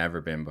that they've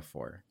never been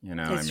before. You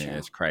know, I mean,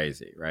 it's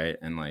crazy, right?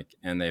 And like,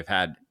 and they've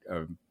had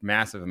a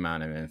massive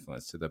amount of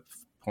influence, to the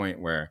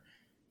point where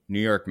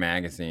New York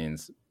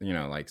magazines, you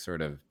know, like,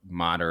 sort of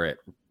moderate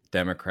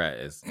Democrat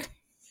is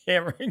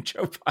hammering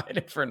Joe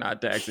Biden for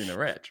not taxing the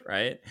rich,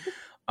 right?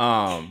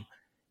 And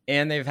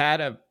they've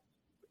had a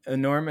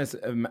enormous,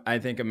 I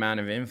think, amount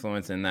of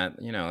influence in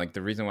that. You know, like,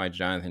 the reason why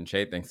Jonathan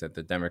Chait thinks that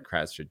the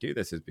Democrats should do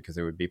this is because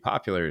it would be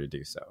popular to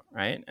do so,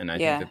 right? And I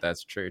think that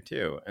that's true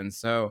too. And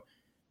so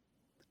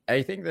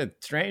I think the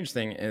strange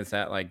thing is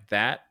that, like,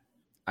 that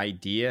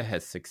idea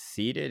has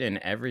succeeded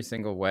in every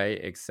single way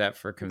except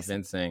for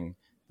convincing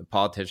the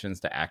politicians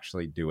to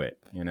actually do it,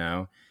 you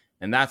know?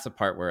 And that's the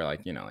part where,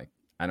 like, you know, like,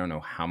 I don't know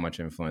how much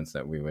influence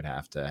that we would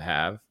have to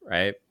have,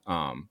 right?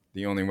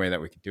 The only way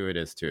that we could do it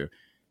is to,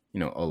 you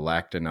know,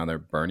 elect another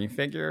Bernie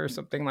figure or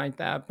something like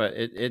that. But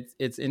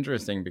it's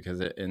interesting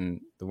because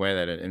in the way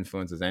that it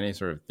influences any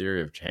sort of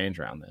theory of change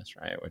around this,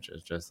 right? Which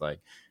is just like,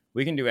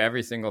 we can do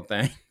every single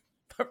thing,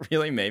 but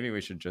really maybe we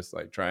should just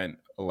like try and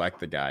elect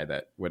the guy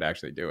that would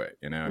actually do it,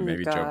 you know? And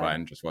maybe Joe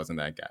Biden just wasn't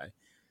that guy.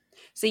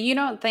 So you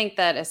don't think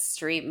that a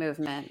street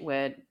movement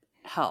would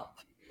help,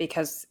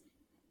 because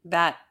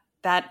that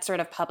sort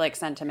of public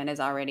sentiment is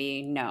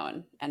already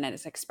known and it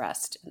is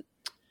expressed?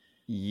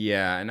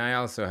 Yeah, and I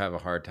also have a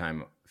hard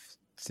time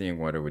seeing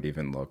what it would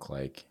even look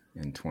like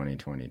in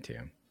 2022,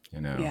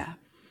 you know? Yeah.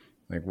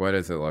 Like, what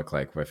does it look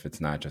like if it's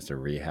not just a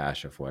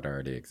rehash of what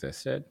already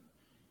existed?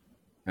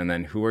 And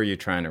then who are you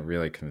trying to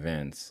really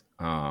convince?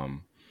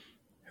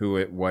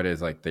 What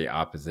is like the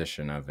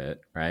opposition of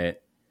it, right?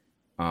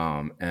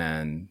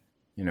 And,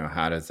 you know,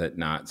 how does it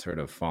not sort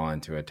of fall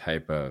into a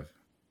type of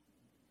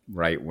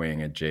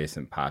right-wing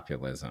adjacent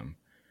populism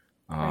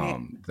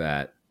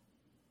that,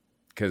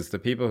 because the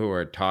people who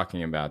are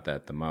talking about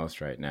that the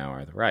most right now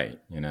are the right,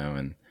 you know?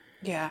 And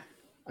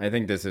I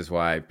think this is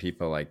why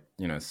people like,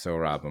 you know,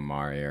 Sohrab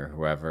Ahmari or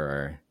whoever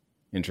are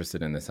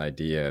interested in this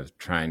idea of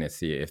trying to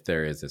see if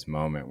there is this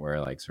moment where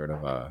like sort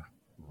of a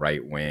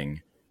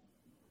right-wing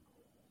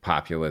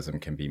populism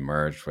can be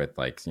merged with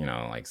like, you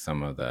know, like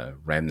some of the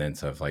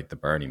remnants of like the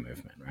Bernie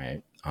movement,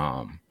 right?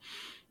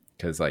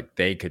 because like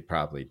they could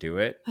probably do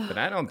it, but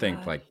I don't think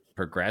God. like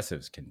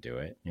progressives can do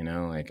it. You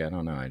know, like I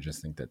don't know. I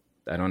just think that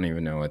I don't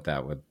even know what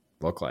that would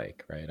look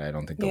like, right? I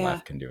don't think the Yeah.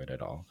 left can do it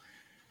at all.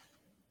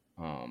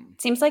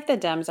 Seems like the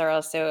Dems are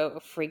also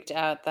freaked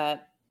out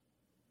that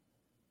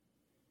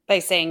by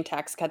saying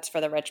tax cuts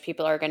for the rich,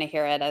 people are going to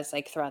hear it as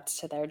like threats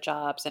to their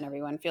jobs, and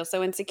everyone feels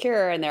so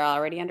insecure and they're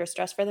already under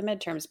stress for the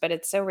midterms. But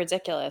it's so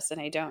ridiculous, and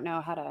I don't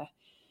know how to.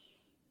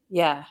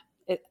 Yeah,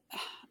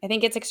 I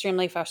think it's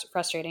extremely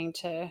frustrating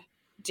to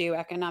do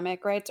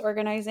economic rights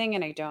organizing,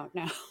 and I don't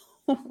know.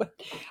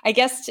 I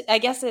guess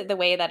the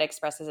way that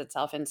expresses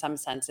itself in some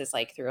sense is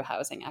like through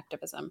housing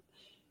activism,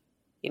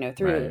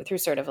 through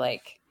sort of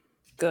like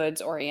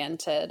goods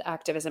oriented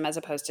activism as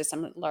opposed to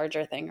some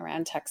larger thing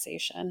around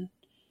taxation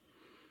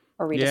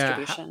or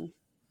redistribution.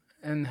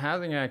 And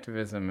housing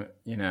activism,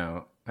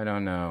 I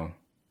don't know.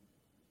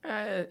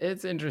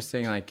 It's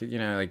interesting, like,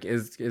 like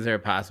is there a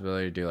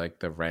possibility to do like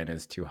the rent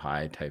is too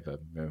high type of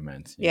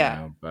movements, you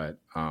know? But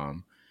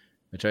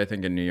which I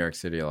think in New York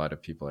City a lot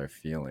of people are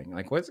feeling.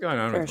 Like what's going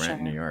on with rent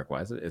in New York?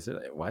 Why is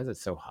it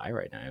so high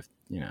right now?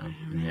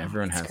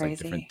 Everyone has like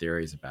different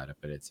theories about it,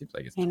 but it seems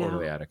like it's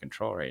totally out of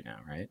control right now,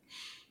 right?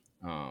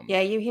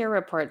 You hear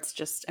reports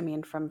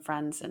from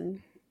friends,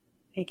 and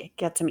I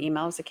get some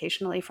emails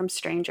occasionally from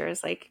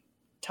strangers like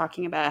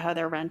talking about how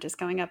their rent is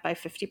going up by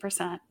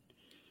 50%.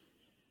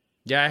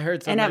 Yeah, I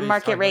heard. And at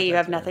market rate, you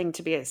have nothing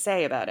to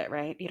say about it,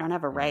 right? You don't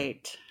have a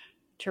right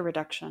to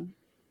reduction.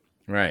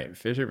 Right,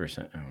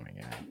 50%. Oh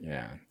my god,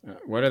 yeah.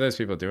 What are those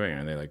people doing?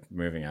 Are they like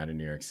moving out of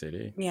New York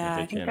City? Yeah,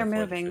 I think they're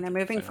moving. They're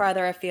moving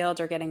farther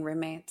afield or getting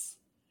roommates.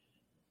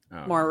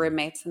 More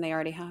roommates than they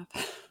already have.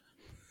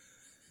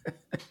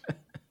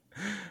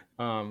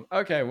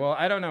 Okay, well,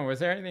 I don't know. Was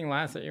there anything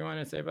last that you want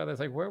to say about this?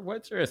 Like,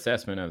 what's your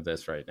assessment of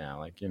this right now?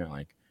 Like,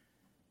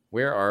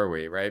 where are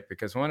we, right?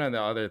 Because one of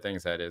the other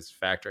things that is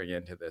factoring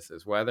into this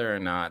is whether or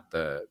not,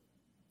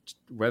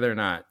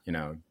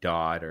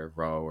 Dodd or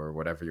Roe or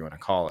whatever you want to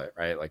call it,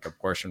 right? Like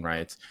abortion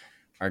rights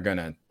are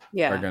gonna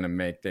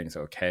make things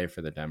okay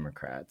for the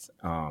Democrats.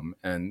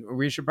 And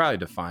we should probably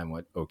define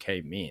what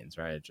okay means,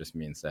 right? It just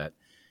means that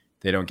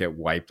they don't get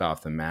wiped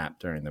off the map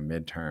during the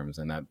midterms,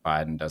 and that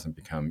Biden doesn't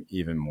become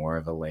even more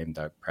of a lame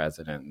duck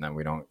president, and that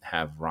we don't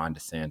have Ron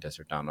DeSantis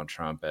or Donald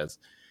Trump as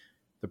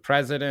the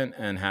president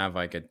and have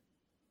like a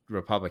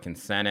Republican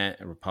Senate,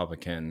 a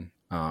Republican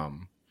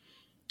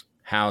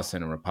House,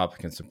 and a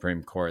Republican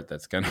Supreme Court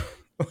that's gonna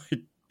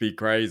like be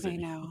crazy. I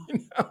know.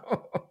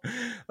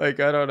 Like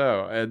I don't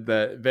know, and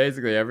that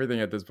basically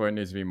everything at this point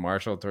needs to be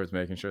marshaled towards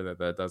making sure that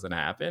that doesn't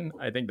happen.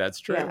 I think that's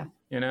true.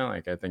 Yeah.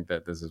 Like I think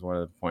that this is one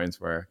of the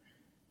points where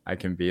I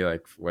can be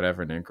like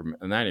whatever an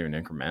increment, not even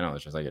incremental.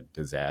 It's just like a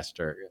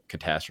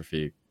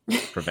catastrophe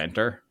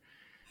preventer.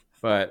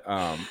 But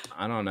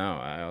I don't know.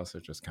 I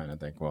also just kind of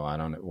think,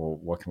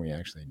 what can we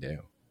actually do?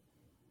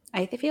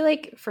 I feel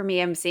like for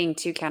me, I'm seeing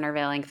two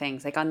countervailing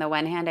things. Like on the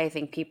one hand, I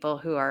think people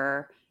who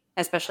are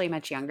especially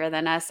much younger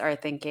than us are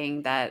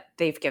thinking that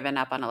they've given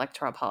up on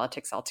electoral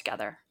politics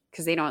altogether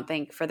because they don't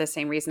think, for the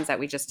same reasons that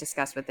we just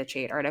discussed with the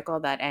Chait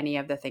article, that any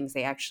of the things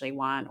they actually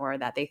want or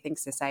that they think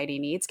society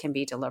needs can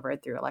be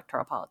delivered through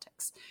electoral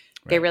politics.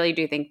 Right. They really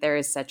do think there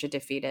is such a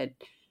defeated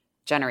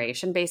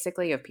generation,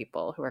 basically, of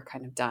people who are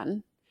kind of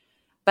done.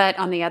 But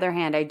on the other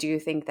hand, I do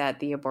think that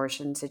the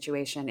abortion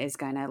situation is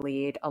going to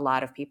lead a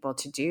lot of people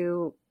to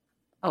do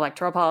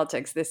electoral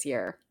politics this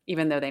year,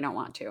 even though they don't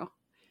want to,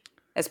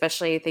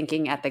 especially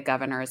thinking at the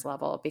governor's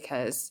level,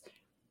 because,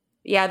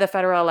 the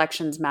federal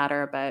elections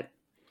matter, but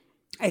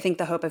I think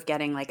the hope of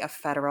getting like a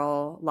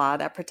federal law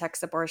that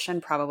protects abortion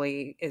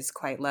probably is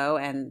quite low.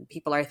 And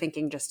people are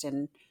thinking just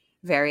in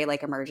very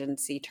like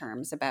emergency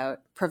terms about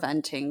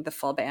preventing the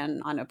full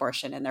ban on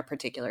abortion in their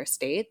particular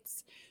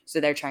states. So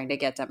they're trying to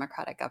get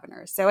Democratic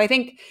governors. So I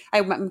think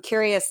I'm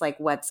curious, like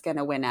what's going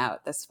to win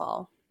out this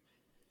fall.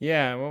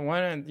 Yeah, well,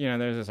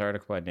 there's this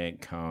article by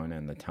Nate Cohn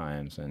in the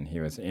Times, and he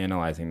was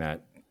analyzing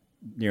that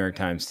New York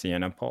Times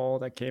Siena poll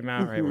that came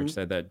out, right, which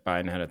said that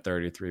Biden had a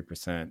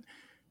 33%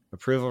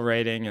 approval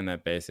rating, and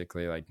that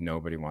basically like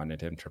nobody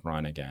wanted him to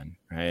run again,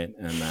 right?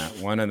 And that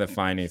one of the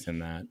findings in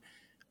that,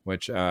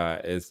 which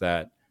is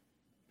that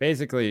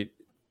basically,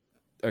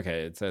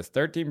 okay, it says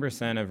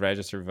 13% of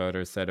registered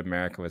voters said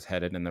America was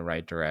headed in the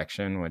right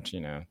direction, which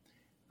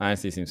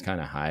honestly seems kind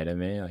of high to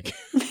me. Like.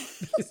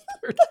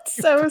 That's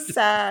so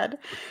sad.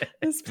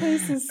 This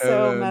place is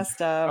so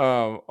messed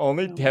up.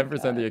 Only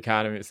 10% of the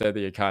economy said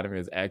the economy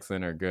is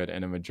excellent or good,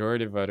 and a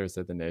majority of voters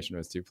said the nation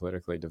was too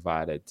politically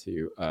divided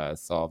to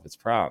solve its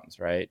problems,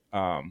 right?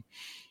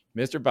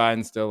 Mr.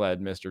 Biden still led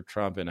Mr.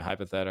 Trump in a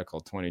hypothetical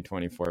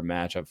 2024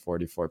 matchup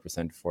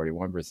 44% to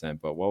 41%,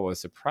 but what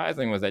was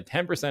surprising was that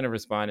 10% of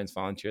respondents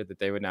volunteered that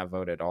they would not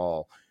vote at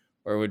all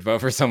or would vote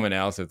for someone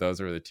else if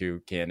those were the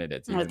two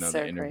candidates, even though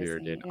the interviewer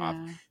didn't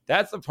offer.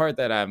 That's the part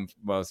that I'm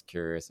most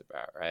curious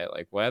about, right?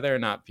 Like whether or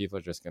not people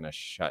are just going to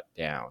shut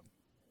down,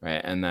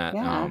 right? And that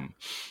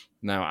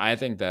now I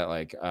think that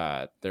like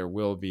there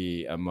will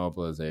be a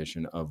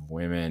mobilization of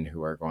women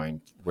who are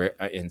going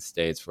in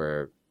states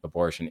where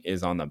abortion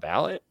is on the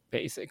ballot,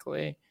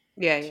 basically,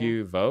 Yeah.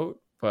 to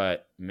vote.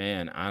 But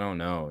man, I don't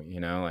know,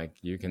 like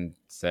you can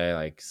say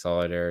like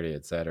solidarity,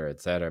 et cetera,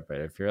 but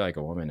if you're like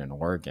a woman in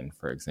Oregon,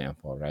 for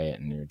example, right,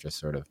 and you're just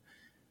sort of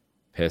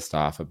pissed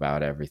off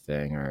about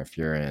everything, or if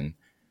you're in,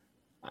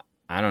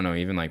 I don't know,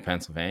 even like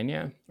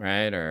Pennsylvania,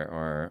 right,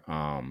 or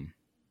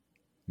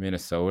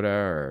Minnesota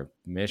or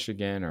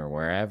Michigan or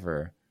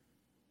wherever,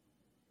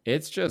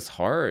 it's just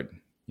hard.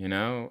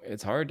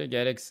 It's hard to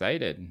get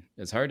excited.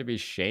 It's hard to be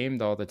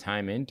shamed all the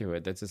time into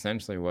it. That's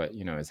essentially what,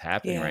 is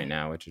happening right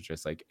now, which is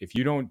just like, if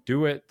you don't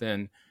do it,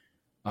 then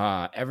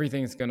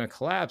everything's going to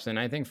collapse. And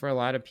I think for a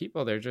lot of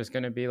people, they're just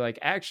going to be like,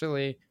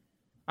 actually,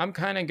 I'm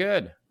kind of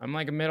good. I'm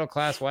like a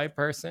middle-class white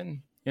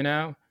person,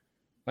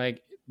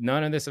 like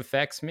none of this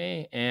affects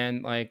me.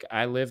 And like,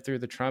 I lived through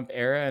the Trump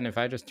era. And if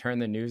I just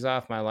turned the news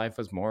off, my life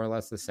was more or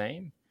less the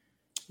same.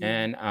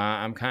 And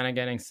I'm kind of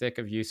getting sick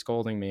of you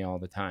scolding me all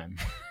the time.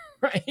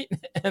 Right.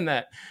 And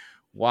that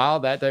while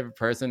that type of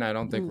person, I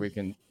don't think we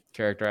can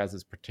characterize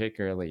as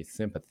particularly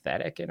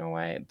sympathetic in a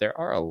way, there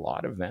are a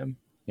lot of them,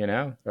 there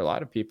are a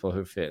lot of people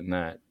who fit in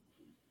that.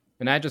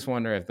 And I just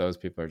wonder if those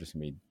people are just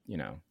gonna be,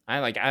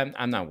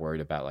 I'm not worried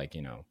about like,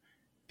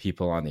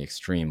 people on the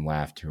extreme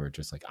left who are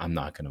just like, I'm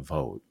not going to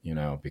vote,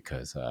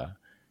 because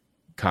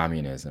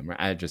communism.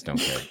 I just don't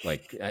care.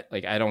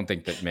 I don't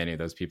think that many of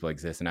those people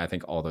exist. And I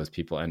think all those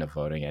people end up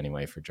voting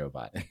anyway for Joe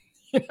Biden.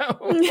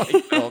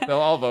 They'll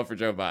all vote for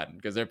Joe Biden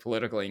because they're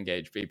politically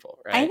engaged people,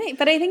 right? I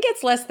think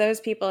it's less those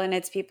people, and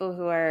it's people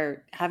who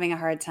are having a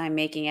hard time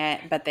making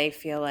it, but they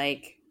feel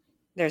like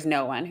there's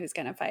no one who's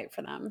going to fight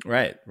for them.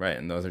 Right.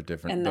 And those are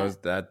different. And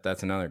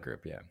that's another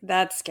group. Yeah.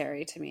 That's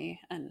scary to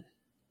me. And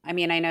I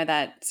mean, I know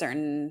that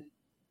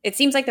it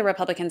seems like the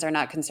Republicans are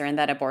not concerned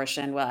that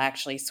abortion will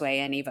actually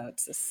sway any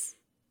votes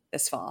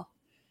this fall.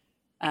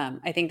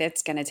 I think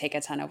that's going to take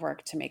a ton of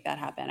work to make that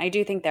happen. I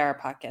do think there are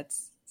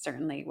pockets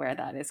certainly where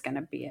that is going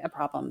to be a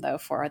problem, though,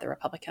 for the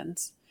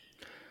Republicans.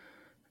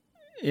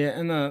 Yeah,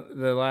 and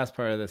the last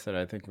part of this that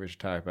I think we should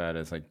talk about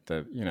is like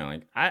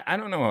I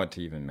don't know what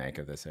to even make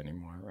of this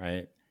anymore,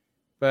 right?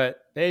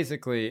 But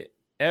basically,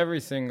 every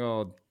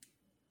single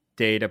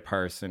data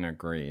person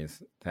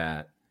agrees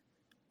that,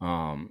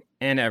 and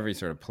every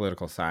sort of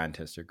political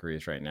scientist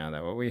agrees right now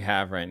that what we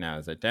have right now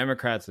is that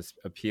Democrats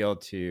appeal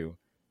to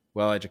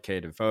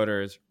well-educated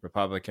voters,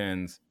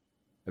 Republicans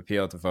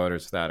appeal to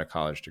voters without a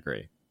college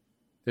degree.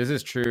 This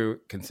is true,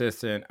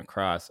 consistent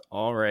across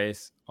all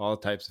race, all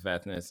types of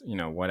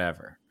ethnicity,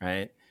 whatever,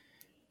 right?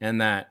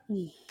 And that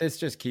this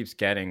just keeps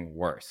getting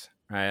worse,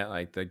 right?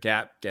 Like the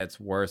gap gets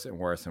worse and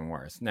worse and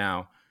worse.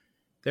 Now,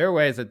 there are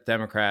ways that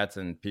Democrats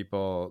and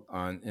people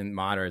in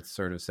moderates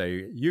sort of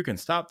say, you can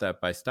stop that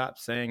by stop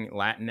saying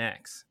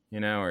Latinx,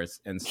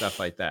 and stuff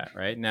like that,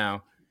 right?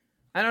 Now,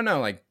 I don't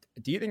know, like,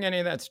 do you think any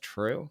of that's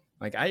true?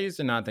 Like, I used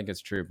to not think it's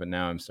true, but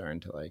now I'm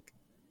starting to like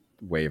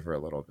waver a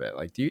little bit.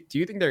 Like, do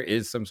you think there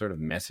is some sort of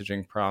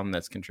messaging problem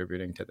that's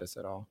contributing to this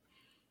at all?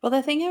 Well,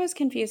 the thing I was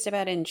confused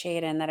about in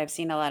Chayton that I've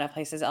seen a lot of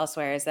places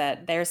elsewhere is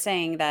that they're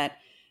saying that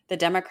the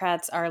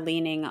Democrats are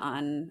leaning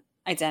on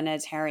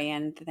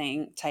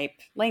identitarian type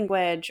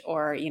language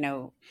or,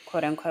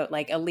 quote unquote,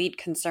 like elite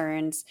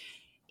concerns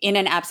in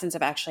an absence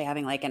of actually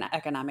having like an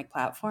economic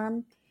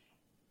platform.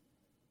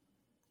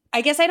 I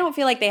guess I don't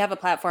feel like they have a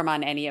platform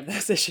on any of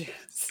those issues.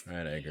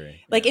 Right, I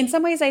agree. Like in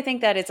some ways, I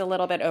think that it's a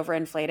little bit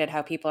overinflated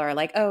how people are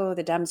like, oh,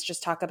 the Dems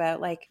just talk about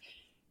like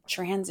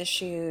trans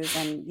issues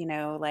and,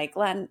 like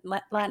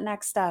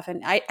Latinx stuff.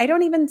 And I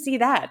don't even see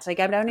that. Like,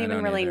 I don't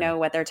even really know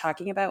what they're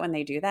talking about when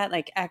they do that.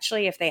 Like,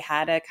 actually, if they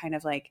had a kind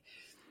of like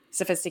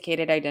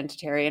sophisticated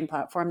identitarian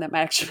platform that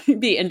might actually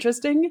be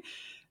interesting,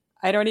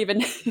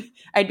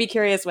 I'd be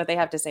curious what they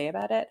have to say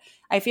about it.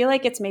 I feel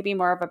like it's maybe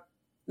more of a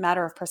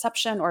matter of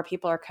perception, or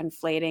people are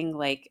conflating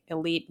like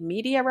elite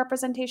media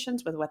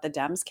representations with what the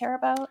Dems care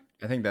about.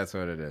 I think that's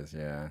what it is.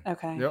 Yeah.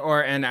 Okay.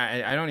 And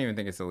I don't even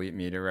think it's elite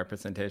media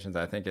representations.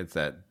 I think it's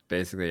that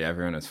basically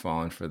everyone has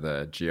fallen for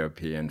the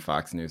GOP and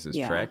Fox News's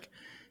trick.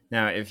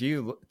 Now, if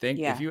you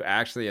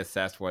actually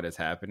assessed what is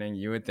happening,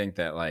 you would think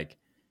that like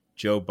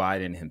Joe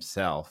Biden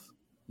himself,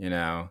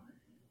 made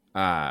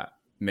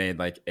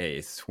like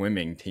a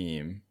swimming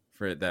team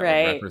that would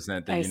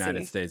represent the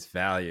United States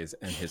values,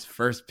 and his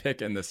first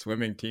pick in the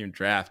swimming team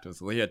draft was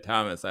Leah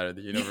Thomas out of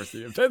the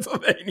University of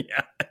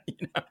Pennsylvania.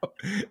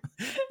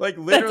 Like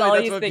literally, that's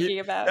all he's thinking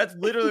about. That's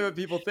literally what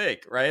people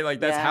think, right? Like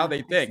that's how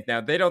they think.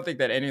 Now they don't think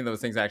that any of those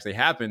things actually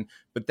happen,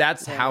 but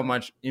that's how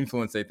much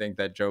influence they think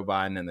that Joe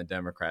Biden and the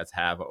Democrats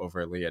have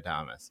over Leah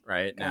Thomas,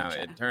 right?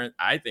 Gotcha. Now,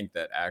 I think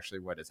that actually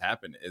what has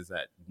happened is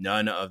that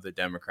none of the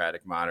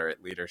Democratic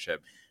moderate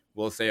leadership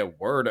will say a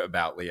word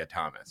about Leah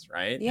Thomas,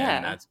 right? Yeah.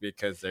 And that's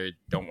because they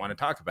don't want to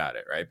talk about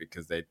it, right?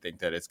 Because they think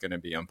that it's going to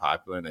be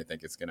unpopular and they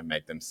think it's going to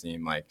make them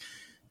seem like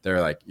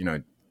they're like,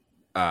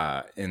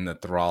 in the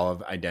thrall of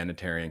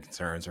identitarian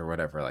concerns or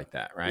whatever like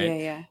that, right?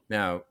 Yeah.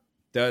 Now,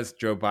 does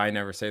Joe Biden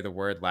ever say the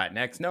word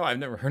Latinx? No, I've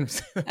never heard him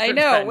say the I word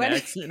know.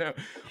 Latinx. You know,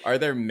 are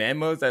there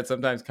memos that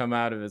sometimes come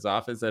out of his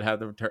office that have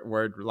the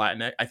word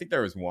Latinx? I think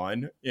there was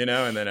one, you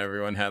know, and then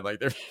everyone had like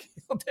their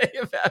field day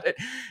about it.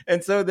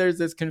 And so there's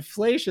this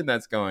conflation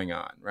that's going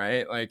on,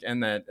 right? Like,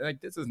 and that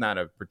like this is not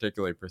a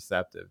particularly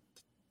perceptive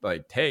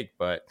like take,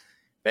 but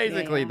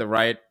basically the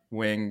right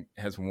wing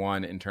has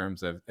won in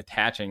terms of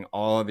attaching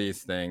all of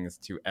these things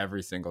to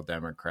every single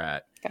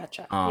Democrat.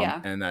 Gotcha.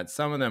 And that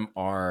some of them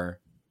are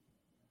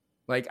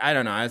like, I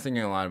don't know. I was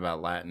thinking a lot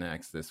about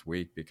Latinx this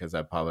week because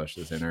I published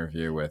this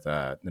interview with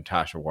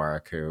Natasha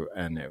Waraku,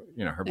 and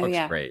her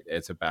book's great.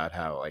 It's about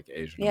how like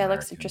Asian Americans it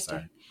looks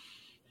interesting.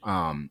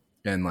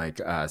 In like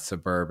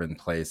suburban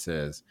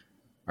places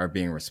are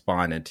being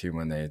responded to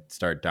when they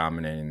start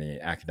dominating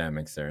the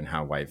academics there, and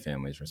how white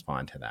families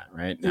respond to that.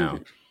 Right now,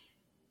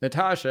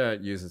 Natasha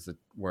uses the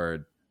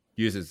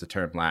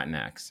term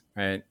Latinx,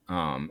 right?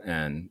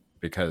 And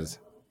because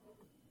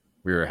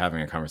we were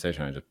having a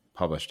conversation, I just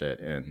published it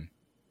in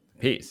the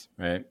piece,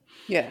 right?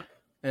 Yeah.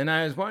 And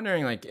I was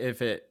wondering, like,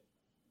 if it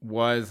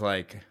was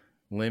like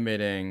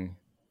limiting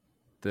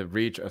the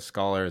reach of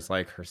scholars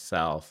like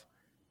herself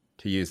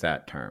to use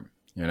that term,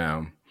 you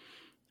know.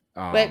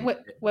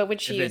 What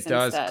would she use instead? If it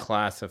does instead?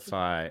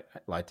 Classify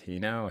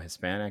Latino,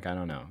 Hispanic, I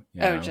don't know.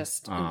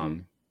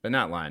 But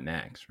not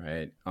Latinx,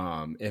 right?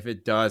 If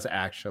it does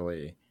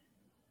actually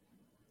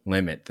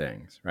limit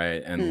things,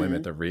 right, and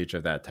limit the reach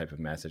of that type of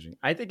messaging,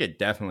 I think it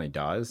definitely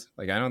does.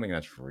 Like, I don't think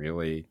that's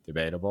really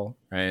debatable,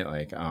 right?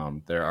 Like,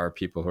 there are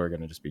people who are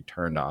going to just be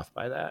turned off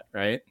by that,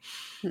 right?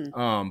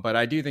 But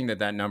I do think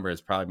that number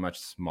is probably much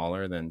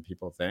smaller than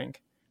people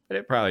think, but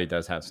it probably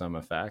does have some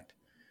effect.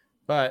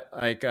 But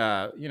like,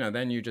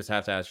 then you just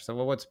have to ask yourself,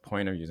 well, what's the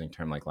point of using a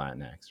term like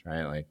Latinx,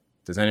 right? Like,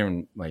 does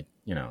anyone like,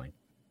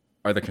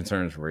 are the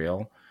concerns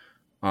real?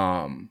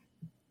 And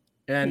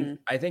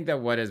I think that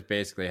what has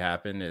basically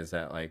happened is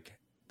that like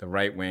the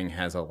right wing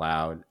has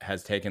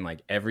taken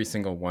like every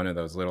single one of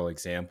those little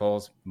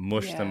examples,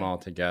 mushed them all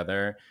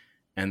together,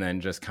 and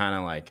then just kind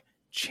of like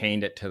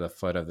chained it to the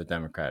foot of the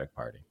Democratic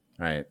Party,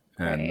 right?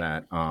 And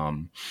that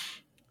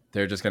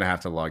they're just going to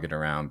have to lug it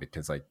around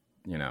because like,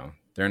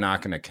 they're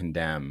not going to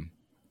condemn,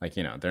 like,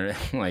 they're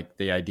like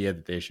the idea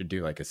that they should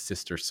do like a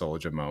Sister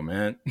Souljah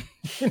moment,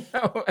 and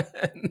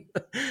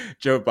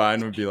Joe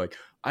Biden would be like,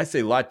 I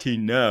say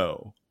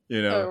Latino,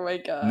 oh my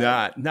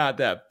God, not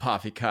that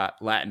poppycock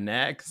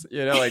Latinx,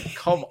 like,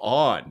 come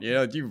on,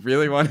 do you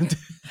really want to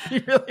do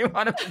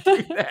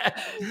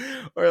that?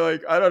 Or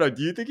like, I don't know,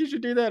 do you think he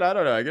should do that? I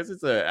don't know, I guess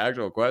it's an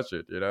actual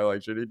question,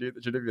 like, should he be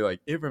like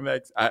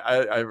Ivermex?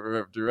 I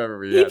remember, do you remember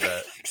we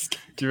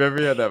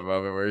had that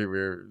moment where we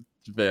were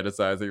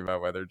fantasizing about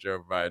whether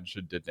Joe Biden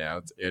should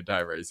denounce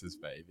anti-racist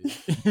babies?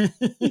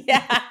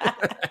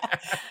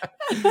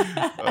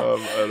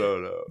 I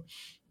don't know.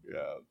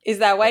 Yeah. Is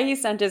that why he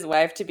sent his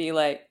wife to be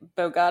like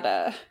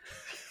Bogota?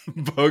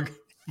 Bogota.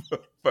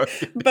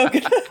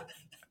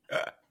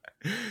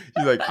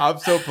 He's like, I'm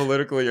so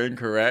politically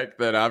incorrect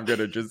that I'm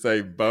gonna just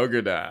say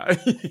Bogota.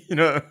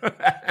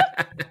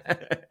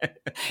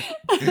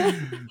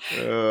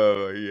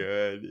 Oh my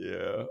God,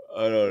 yeah.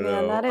 I don't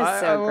know. That is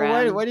so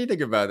grand. What do you think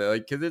about that?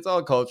 Like, because it's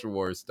all culture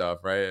war stuff,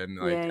 right? And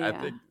like, I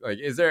think, like,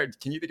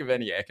 can you think of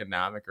any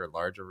economic or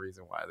larger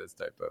reason why this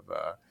type of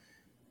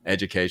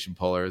education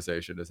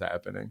polarization is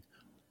happening?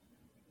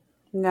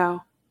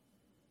 No.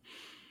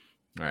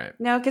 Right.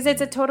 No, because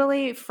it's a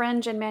totally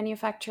fringe and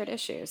manufactured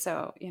issue.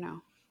 So,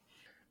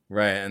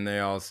 Right. And they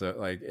also,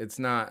 like, it's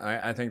not,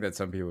 I think that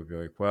some people would be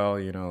like,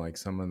 well, like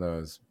some of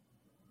those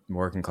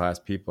working class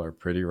people are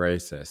pretty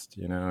racist,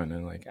 and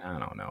then like, I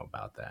don't know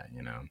about that,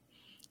 I know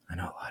a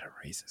lot of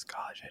racist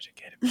college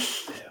educated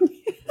people too.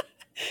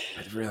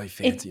 With really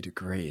fancy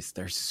degrees.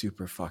 They're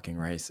super fucking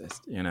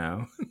racist,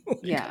 like,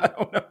 yeah. I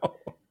don't know.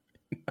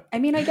 I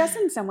mean, I guess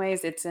in some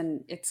ways it's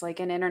like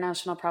an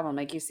international problem.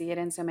 Like you see it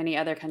in so many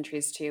other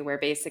countries too, where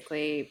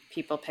basically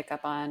people pick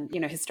up on,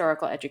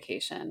 historical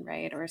education,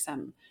 right? Or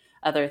some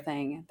other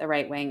thing. The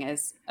right wing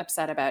is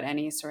upset about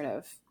any sort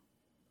of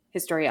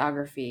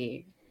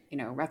historiography,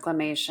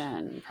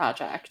 reclamation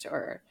project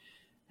or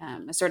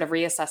a sort of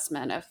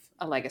reassessment of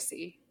a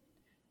legacy.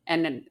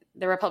 And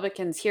the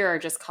Republicans here are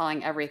just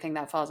calling everything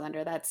that falls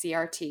under that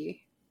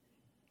CRT.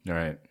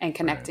 Right. And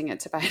connecting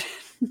it to Biden.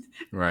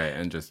 Right.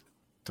 And just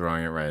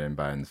throwing it right in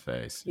Biden's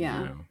face.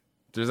 Yeah.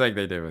 Just like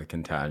they did with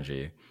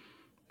Ketanji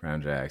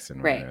Brown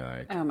Jackson. Right. They're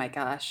like, oh my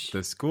gosh.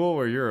 The school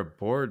where you're a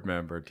board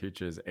member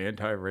teaches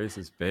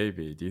anti-racist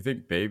baby. Do you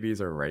think babies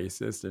are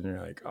racist? And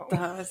you're like,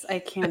 oh. I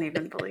can't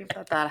even believe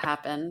that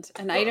happened.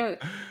 And I don't,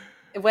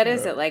 what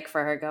is it like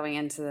for her going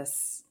into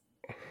this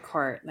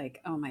court?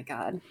 Like, oh my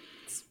God.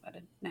 What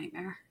a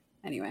nightmare.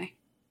 Anyway.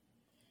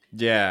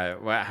 Yeah.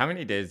 Well, how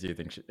many good days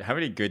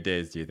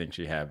do you think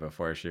she had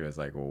before she was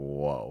like,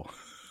 whoa?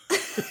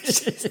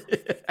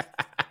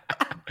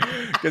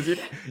 Because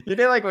you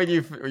know, like when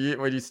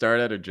you start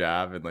at a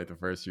job and like the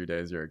first few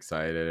days you're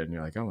excited and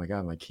you're like, oh my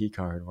God, my key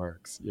card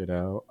works, and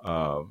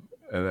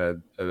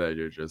then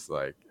you're just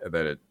like, and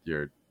then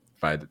you're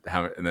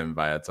and then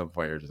by at some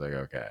point you're just like,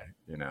 okay,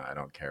 I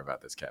don't care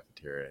about this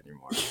cafeteria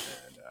anymore.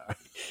 And,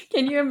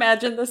 can you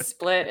imagine the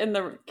split in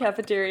the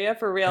cafeteria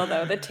for real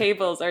though? The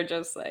tables are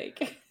just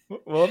like.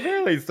 Well,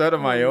 apparently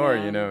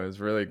Sotomayor, is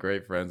really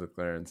great friends with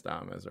Clarence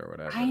Thomas or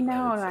whatever. I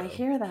know, right? I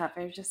hear that,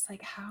 but you're just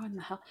like, how in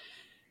the hell?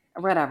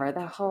 Whatever,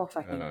 the whole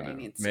fucking thing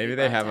needs to Maybe be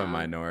they have down. a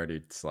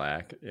minority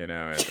Slack, at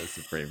the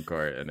Supreme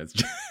Court, and it's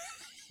just.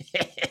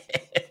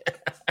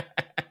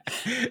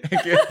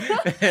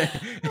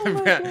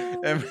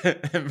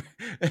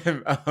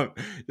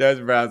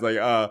 Judge Brown's like,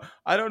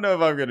 I don't know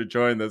if I'm going to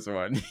join this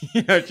one.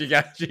 She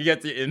gets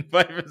the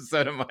invite from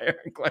Sotomayor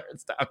and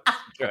Clarence Thomas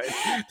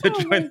to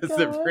join the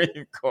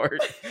Supreme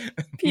Court.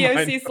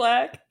 POC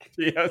Slack.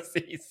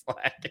 POC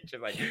Slack. And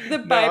she's like, the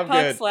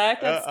BIPOC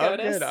Slack at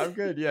SCOTUS. I'm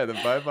good. Yeah, the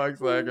BIPOC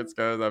Slack at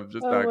SCOTUS. I'm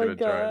just not going to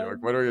join.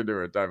 Like, what are we going to do?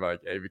 We're talking about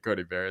Amy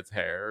Coney Barrett's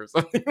hair or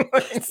something like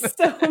that. It's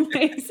so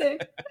amazing.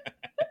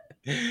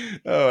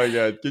 Oh my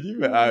god! Can you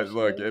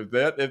look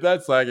if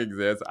that Slack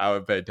exists? I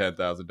would pay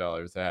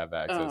 $10,000 to have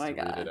access to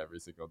read it every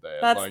single day.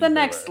 That's the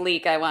next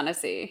leak I want to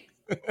see.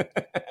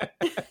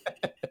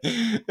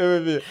 It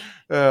would be.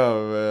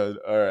 Oh man!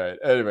 All right.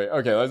 Anyway,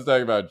 okay. Let's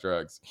talk about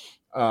drugs.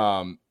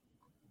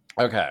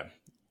 Okay,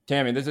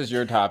 Tammy, this is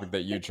your topic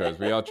that you chose.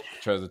 We all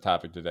chose a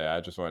topic today.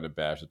 I just wanted to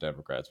bash the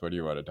Democrats. What do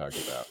you want to talk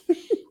about?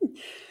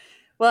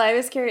 Well, I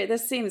was curious.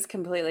 This seems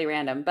completely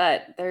random,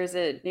 but there's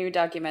a new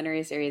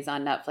documentary series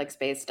on Netflix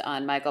based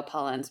on Michael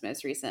Pollan's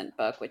most recent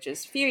book, which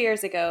is a few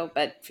years ago,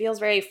 but feels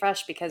very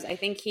fresh because I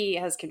think he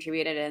has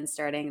contributed in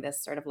starting this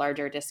sort of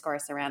larger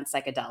discourse around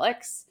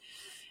psychedelics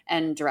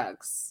and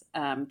drugs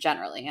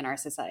generally in our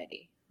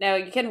society. Now,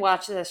 you can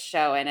watch this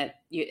show and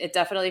it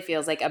definitely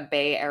feels like a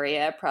Bay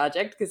Area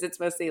project because it's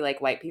mostly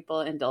like white people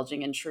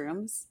indulging in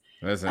shrooms.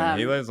 Listen,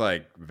 he lives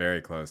like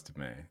very close to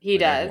me. He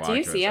does. Do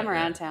you see him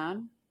around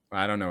town?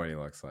 I don't know what he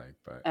looks like,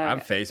 but okay. I'm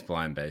face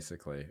blind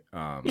basically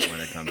when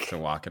it comes to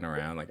walking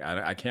around. Like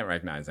I can't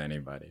recognize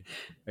anybody.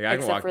 Like,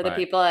 except for the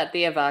people at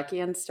the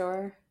Avakian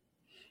store.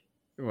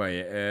 Well,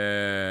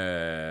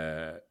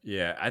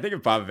 yeah. I think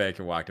if Bob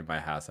Vega walked in my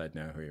house, I'd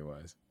know who he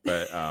was.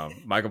 But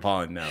Michael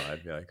Pollan, no,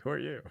 I'd be like, "Who are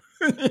you?"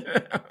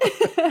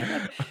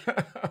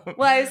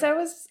 Well, as I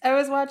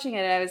was watching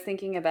it, I was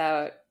thinking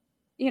about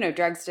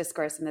drugs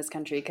discourse in this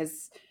country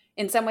because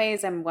in some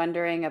ways I'm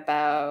wondering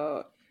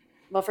about.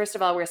 Well, first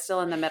of all, we're still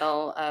in the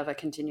middle of a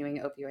continuing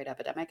opioid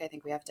epidemic. I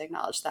think we have to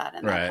acknowledge that.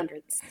 And that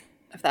hundreds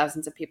of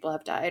thousands of people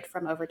have died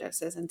from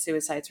overdoses and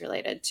suicides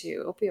related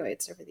to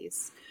opioids over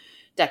these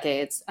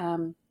decades.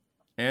 And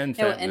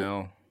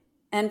fentanyl.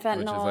 And fentanyl.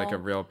 Which is like a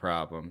real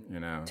problem,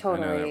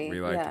 Totally. I know that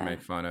we like to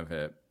make fun of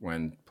it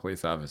when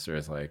police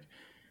officers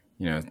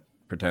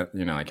pretend,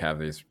 like have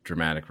these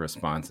dramatic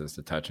responses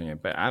to touching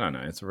it. But I don't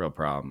know. It's a real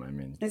problem. I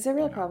mean, it's a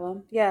real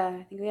problem. Yeah.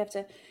 I think we have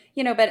to,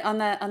 but on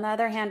the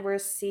other hand, we're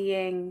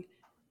seeing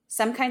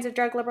some kinds of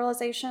drug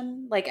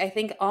liberalization, like I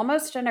think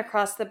almost an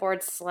across the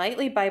board,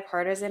 slightly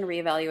bipartisan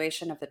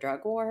reevaluation of the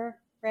drug war,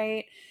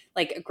 right?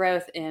 Like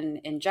growth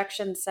in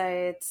injection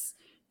sites,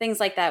 things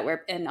like that,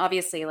 and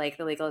obviously like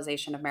the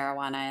legalization of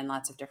marijuana in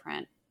lots of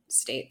different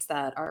states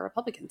that are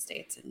Republican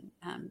states.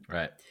 And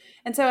right.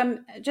 And so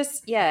I'm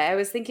just, I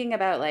was thinking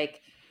about like,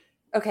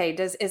 okay,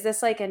 is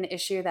this like an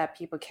issue that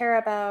people care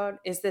about?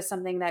 Is this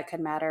something that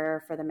could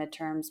matter for the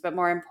midterms? But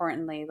more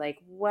importantly, like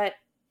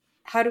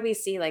how do we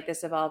see like the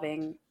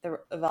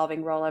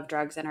evolving role of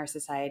drugs in our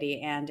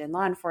society and in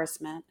law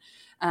enforcement?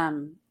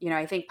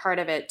 I think part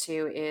of it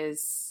too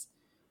is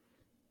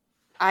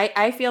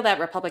I feel that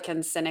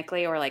Republicans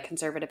cynically or like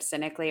conservatives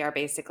cynically are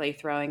basically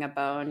throwing a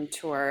bone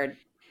toward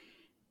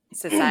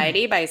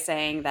society by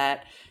saying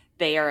that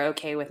they are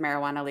okay with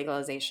marijuana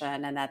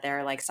legalization and that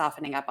they're like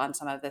softening up on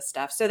some of this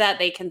stuff so that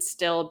they can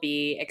still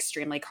be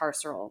extremely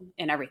carceral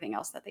in everything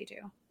else that they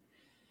do.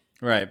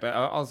 Right, but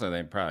also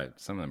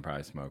some of them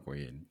probably smoke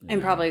weed.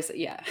 And probably,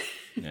 yeah.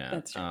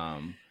 That's true.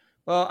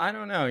 Well, I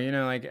don't know.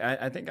 Like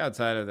I think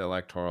outside of the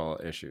electoral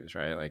issues,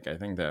 right? Like I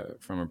think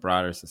that from a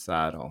broader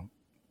societal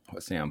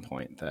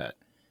standpoint, that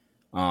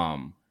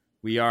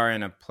we are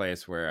in a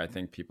place where I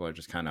think people are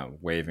just kind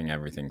of waving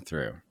everything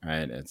through,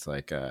 right? It's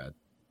like a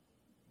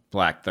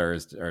Black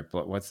Thursday, or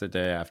what's the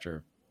day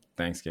after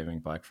Thanksgiving?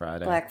 Black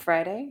Friday. Black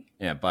Friday.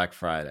 Yeah, Black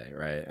Friday,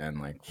 right? And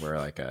like we're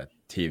like a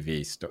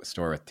TV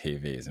store with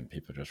TVs and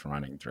people just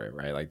running through,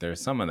 right? Like there's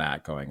some of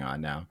that going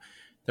on now.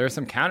 There are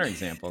some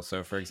counterexamples.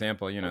 So, for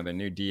example, the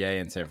new DA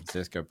in San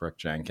Francisco, Brooke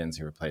Jenkins,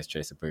 who replaced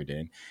Chesa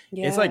Boudin,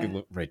 it's like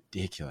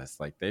ridiculous.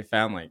 Like they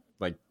found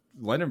like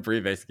London Bree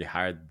basically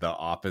hired the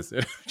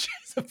opposite of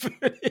Chesa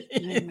Boudin.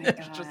 Oh my God.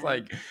 It's just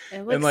like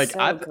it looks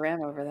so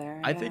grim over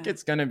there. I think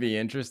it's going to be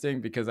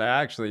interesting because I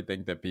actually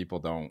think that people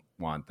don't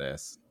want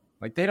this.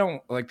 Like they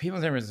don't like people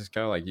in San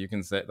Francisco. Like you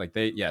can say like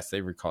they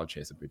recalled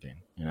Chesa Boudin,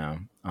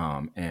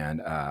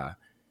 and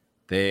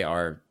they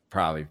are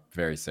probably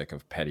very sick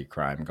of petty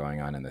crime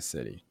going on in the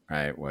city,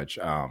 right? Which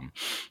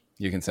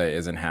you can say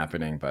isn't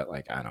happening, but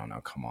like I don't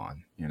know, come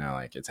on,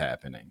 like it's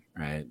happening,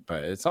 right?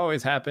 But it's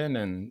always happened,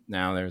 and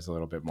now there's a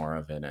little bit more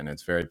of it, and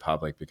it's very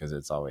public because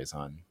it's always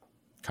on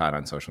caught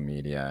on social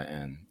media,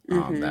 and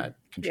that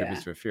contributes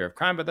Yeah. to a fear of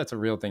crime. But that's a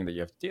real thing that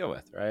you have to deal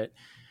with, right?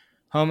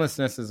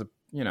 Homelessness is, I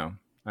don't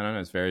know,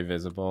 it's very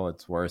visible.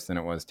 It's worse than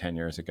it was 10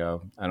 years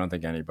ago. I don't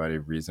think anybody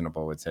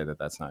reasonable would say that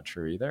that's not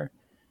true either.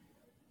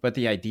 But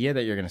the idea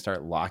that you're going to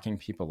start locking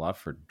people up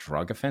for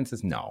drug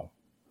offenses, no.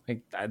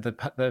 Like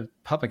the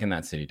public in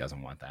that city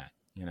doesn't want that,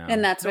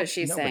 And that's what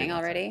she's saying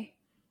already?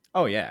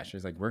 Oh, yeah.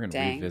 She's like, we're going to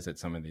Dang. revisit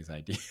some of these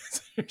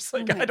ideas. You're just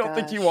like, Oh my I don't gosh.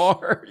 think you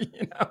are,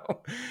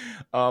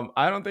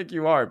 I don't think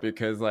you are,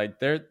 because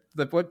like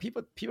what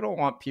people don't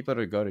want people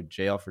to go to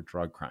jail for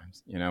drug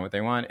crimes. What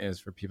they want is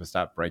for people to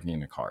stop breaking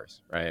into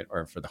cars, right?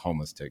 Or for the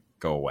homeless to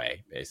go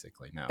away,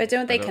 basically. No. But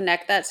don't they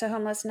connect that to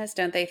homelessness?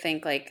 Don't they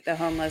think like the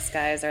homeless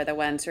guys are the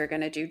ones who are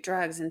going to do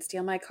drugs and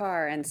steal my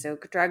car, and so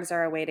drugs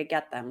are a way to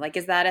get them? Like,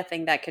 is that a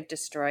thing that could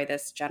destroy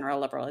this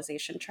general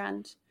liberalization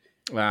trend?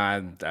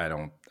 I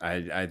don't.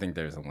 I think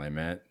there's a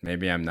limit.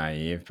 Maybe I'm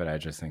naive, but I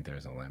just think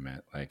there's a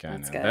limit. Like, I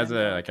know that's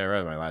like I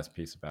read my last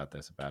piece about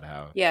this, about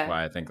how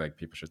why I think like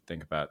people should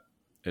think about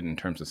it in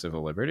terms of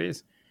civil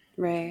liberties,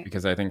 right?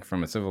 Because I think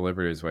from a civil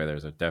liberties way,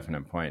 there's a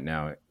definite point.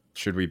 Now,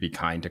 should we be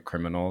kind to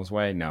criminals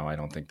way? No, I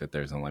don't think that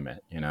there's a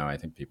limit. I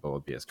think people will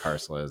be as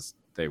carceral as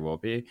they will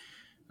be.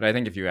 But I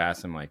think if you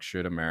ask them, like,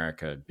 should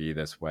America be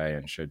this way,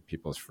 and should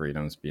people's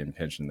freedoms be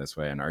impinged in this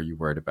way, and are you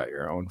worried about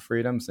your own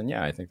freedoms? Then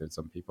yeah, I think that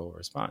some people will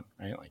respond,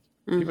 right? Like,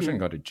 people shouldn't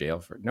go to jail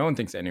for. No one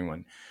thinks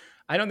anyone.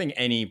 I don't think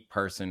any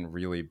person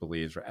really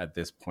believes at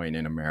this point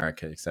in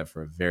America, except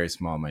for a very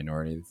small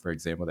minority, for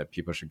example, that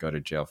people should go to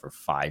jail for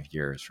 5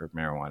 years for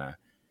marijuana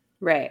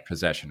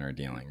possession or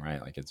dealing, right?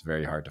 Like, it's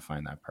very hard to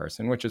find that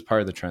person, which is part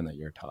of the trend that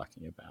you're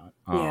talking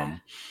about.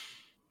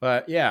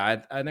 But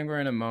yeah, I think we're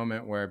in a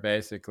moment where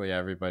basically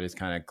everybody's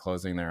kind of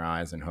closing their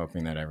eyes and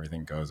hoping that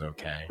everything goes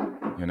okay,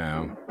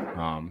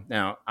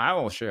 Now, I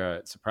will share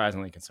a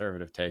surprisingly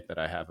conservative take that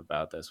I have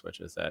about this, which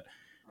is that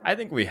I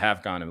think we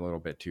have gone a little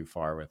bit too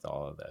far with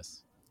all of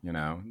this,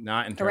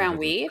 not in terms of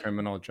the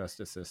criminal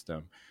justice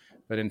system,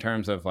 but in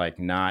terms of like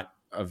not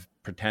of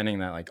pretending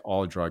that like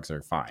all drugs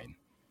are fine,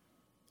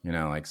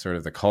 like sort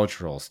of the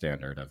cultural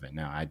standard of it.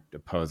 Now, I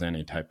oppose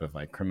any type of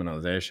like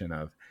criminalization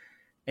of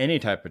any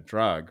type of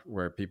drug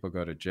where people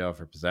go to jail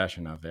for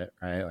possession of it,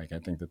 right? Like, I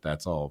think that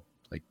that's all,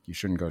 like, you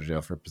shouldn't go to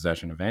jail for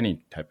possession of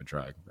any type of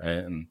drug,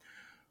 right?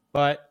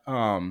 But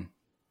I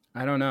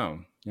don't know,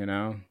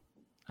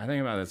 I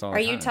think about this all the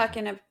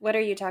time. What are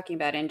you talking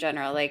about in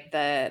general? Like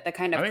the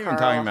kind of I'm even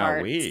talking about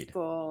Hart weed.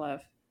 School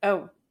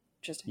of,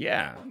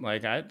 yeah,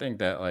 like, I think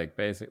that like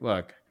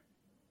look,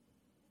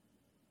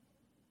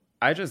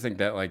 I just think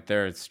that like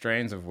there are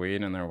strains of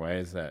weed and there are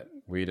ways that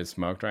weed is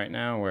smoked right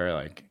now where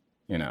like,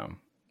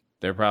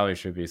 there probably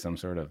should be some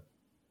sort of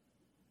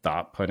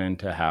thought put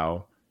into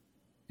how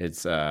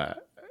it's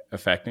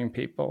affecting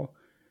people,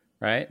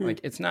 right?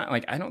 Like, it's not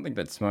like, I don't think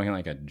that smoking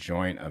like a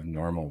joint of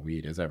normal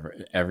weed is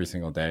every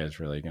single day is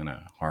really going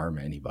to harm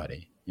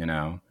anybody,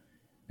 and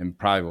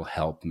probably will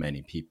help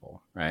many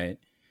people, right?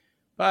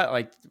 But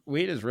like,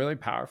 weed is really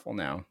powerful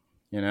now,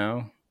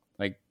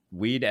 like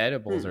weed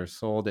edibles are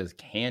sold as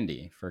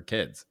candy for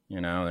kids,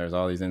 there's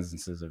all these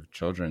instances of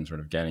children sort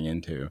of getting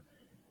into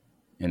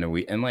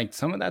weed, and like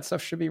some of that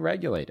stuff should be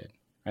regulated,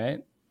 right?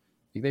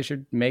 Like, they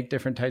should make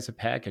different types of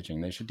packaging.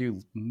 They should do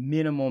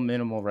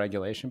minimal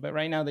regulation. But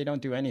right now they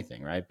don't do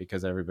anything, right?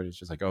 Because everybody's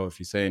just like, oh, if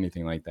you say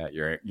anything like that,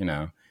 you're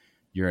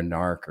a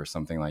narc or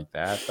something like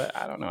that. But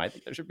I don't know. I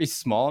think there should be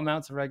small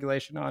amounts of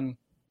regulation on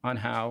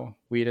how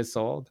weed is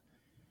sold.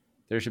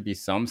 There should be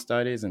some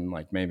studies and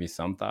like maybe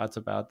some thoughts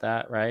about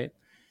that, right?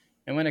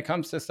 And when it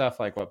comes to stuff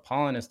like what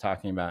Paulin is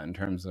talking about in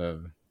terms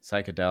of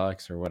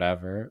psychedelics or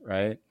whatever,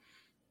 right?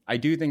 I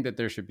do think that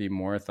there should be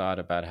more thought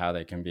about how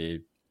they can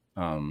be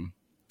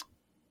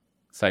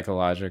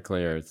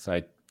psychologically or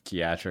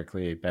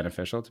psychiatrically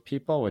beneficial to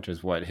people, which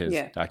is what his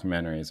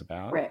documentary is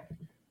about. Right.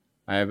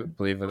 I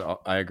agree with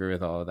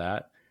all of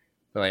that,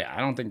 but like, I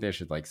don't think they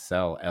should like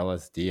sell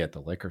LSD at the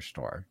liquor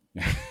store.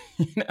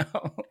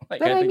 Like,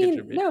 but I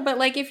mean, no, but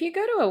like if you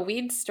go to a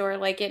weed store,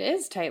 like it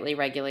is tightly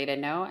regulated.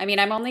 No, I mean,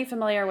 I'm only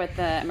familiar with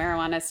the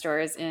marijuana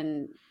stores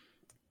in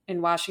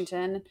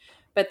Washington.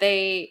 But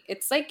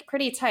it's like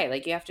pretty tight.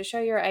 Like, you have to show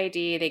your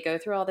ID. They go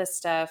through all this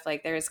stuff.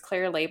 Like, there's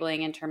clear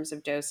labeling in terms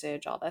of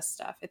dosage, all this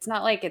stuff. It's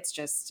not like it's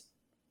just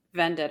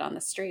vended on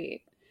the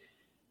street.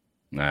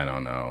 I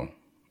don't know.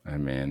 I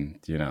mean,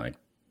 like,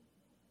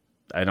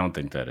 I don't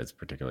think that it's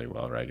particularly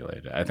well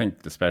regulated. I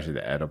think especially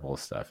the edible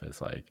stuff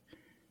is like,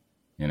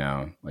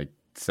 like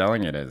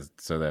selling it as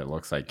so that it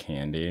looks like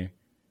candy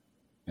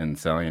and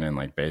selling it in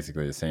like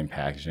basically the same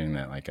packaging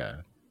that like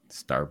a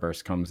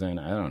Starburst comes in.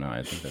 I don't know.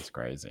 I think that's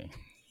crazy.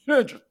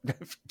 You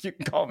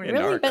can call me a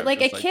narc, but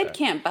like a kid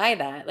can't buy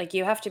that. Like,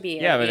 you have to be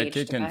but a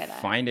kid can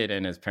find it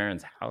in his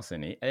parents' house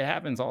and it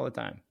happens all the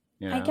time.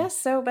 I guess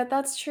so, but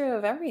that's true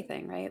of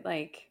everything, right?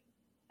 Like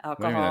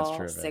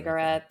alcohol,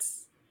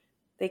 cigarettes,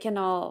 they can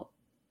all.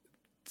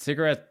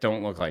 Cigarettes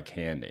don't look like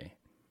candy,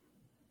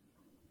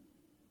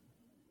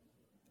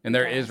 and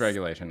there is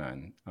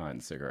regulation on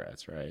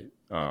cigarettes, right?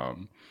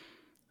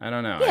 I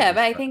don't know. Yeah,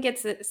 but I think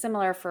it's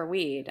similar for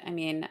weed. I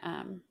mean,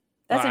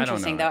 That's I don't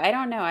interesting, know. though. I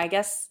don't know. I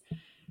guess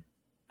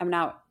I'm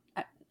not.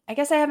 I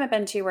guess I haven't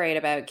been too worried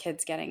about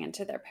kids getting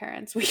into their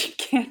parents' weed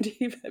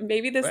candy. But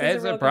maybe this But is a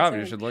it's a real problem.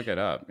 You concern. should look it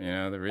up. You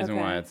know, the reason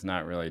why Okay. it's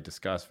not really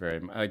discussed very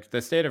much, like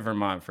the state of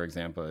Vermont, for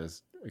example,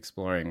 is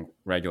exploring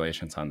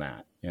regulations on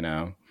that, you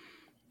know,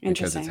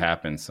 because it's Interesting.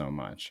 happened so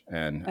much.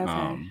 And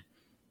Okay.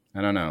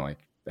 I don't know,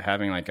 like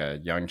having like a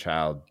young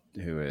child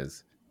who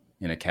is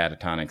in a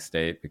catatonic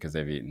state because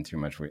they've eaten too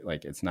much weed,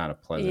 like it's not a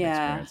pleasant Yeah.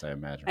 experience, I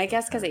imagine, I for the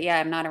guess because, parents. yeah,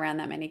 I'm not around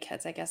that many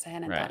kids. I guess I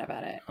hadn't thought Right.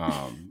 about it.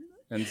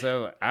 And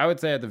so I would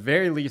say at the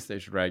very least they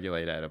should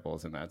regulate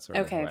edibles in that sort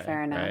of Okay, way,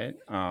 fair enough.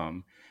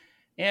 right?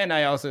 And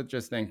I also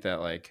just think that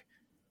like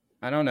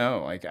I don't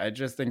know, like I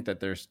just think that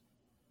there's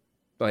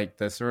like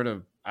the sort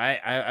of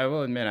I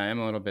will admit I am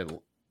a little bit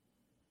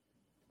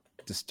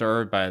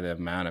disturbed by the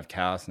amount of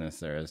callousness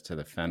there is to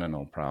the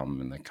fentanyl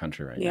problem in the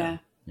country right Yeah. now.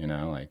 You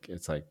know, like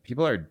it's like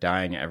people are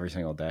dying every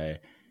single day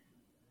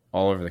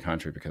all over the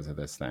country because of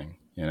this thing,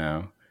 you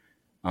know?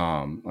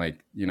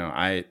 Like, you know,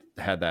 I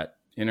had that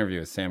interview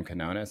with Sam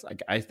Quinones.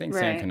 Like, I think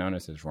Sam Right.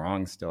 Quinones is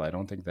wrong still. I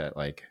don't think that,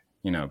 like,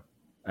 you know,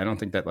 I don't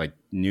think that like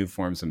new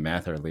forms of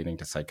meth are leading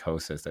to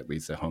psychosis that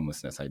leads to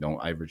homelessness.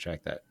 I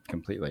reject that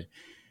completely.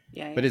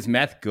 Yeah. But Yeah. is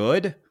meth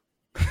good?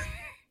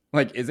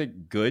 Like, is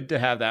it good to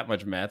have that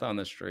much meth on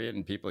the street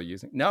and people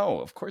using?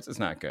 No, of course it's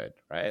not good,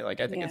 right?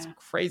 Like, I think it's Yeah.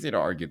 crazy to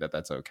argue that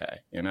that's okay,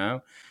 you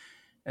know?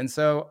 And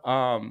so,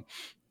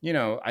 you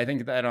know, I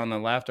think that on the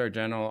left, our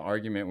general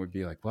argument would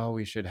be like, well,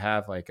 we should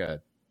have like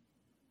a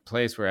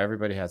place where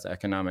everybody has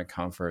economic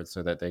comfort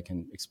so that they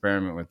can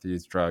experiment with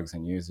these drugs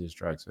and use these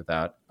drugs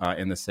without,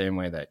 in the same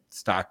way that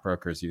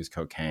stockbrokers use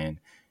cocaine.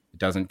 It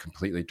doesn't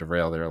completely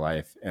derail their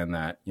life, and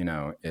that, you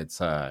know, it's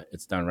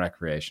done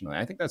recreationally.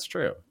 I think that's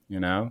true,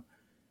 you know.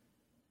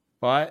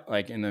 But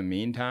like in the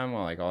meantime,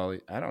 well, like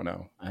I don't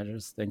know. I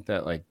just think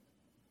that like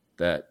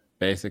that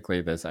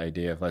basically this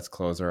idea of let's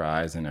close our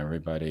eyes and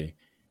everybody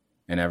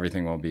and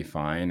everything will be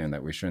fine, and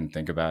that we shouldn't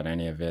think about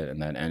any of it,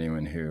 and that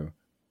anyone who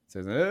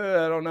says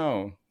I don't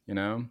know, you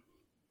know,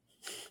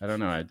 I don't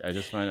know. I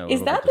just find it a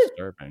Is little bit that the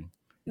disturbing.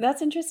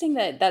 That's interesting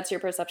that that's your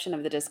perception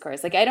of the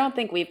discourse. Like, I don't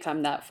think we've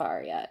come that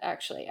far yet,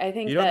 actually. I You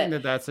think don't think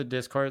that, that that's a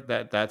discourse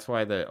that's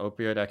why the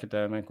opioid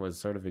epidemic was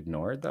sort of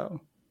ignored,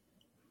 though?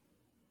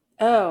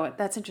 oh,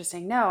 that's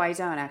interesting. No, I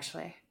don't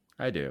actually.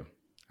 I do.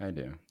 I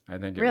do. I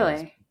think it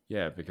was, Really?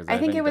 yeah, because I I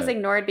think it think was that.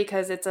 ignored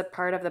because it's a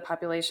part of the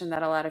population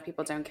that a lot of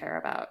people don't care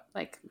about,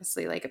 like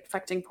mostly like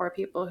affecting poor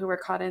people who were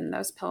caught in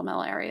those pill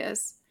mill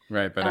areas.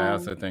 Right, but I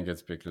also Um, think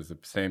it's because the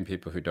same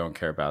people who don't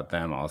care about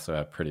them also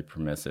have pretty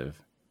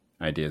permissive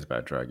ideas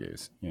about drug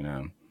use, you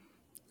know?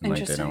 And like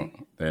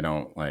Interesting. they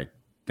don't like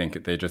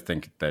think they just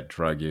think that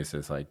drug use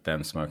is like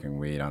them smoking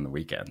weed on the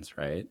weekends,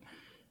 right?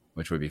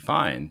 Which would be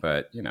fine,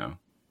 but you know,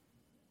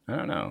 I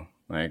don't know.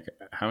 Like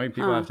how many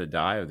people Huh. have to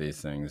die of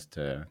these things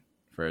to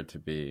for it to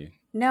be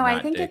No, I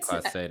not think it's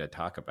déclassé to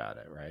talk about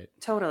it, right?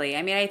 totally.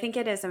 I mean, I think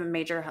it is a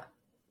major,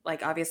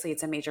 like, obviously,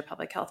 it's a major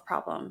public health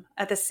problem.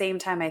 At the same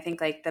time, I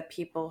think, like, the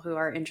people who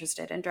are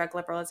interested in drug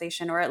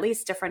liberalization, or at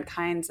least different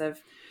kinds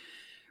of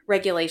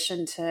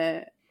regulation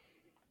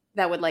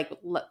that would, like,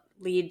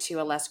 lead to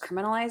a less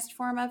criminalized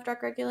form of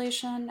drug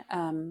regulation,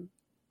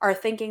 are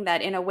thinking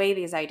that in a way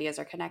these ideas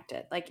are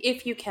connected. Like,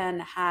 if you can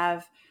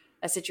have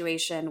a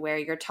situation where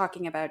you're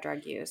talking about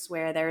drug use,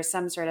 where there is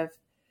some sort of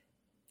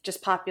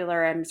just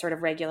popular and sort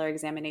of regular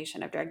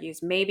examination of drug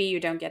use, maybe you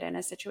don't get in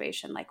a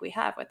situation like we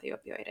have with the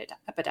opioid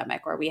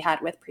epidemic, or we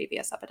had with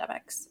previous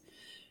epidemics.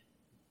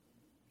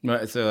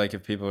 But so like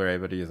if people are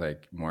able to use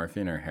like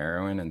morphine or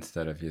heroin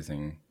instead of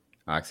using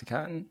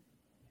Oxycontin?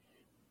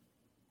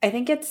 I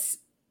think it's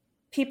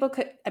people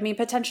could, I mean,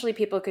 potentially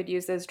people could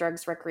use those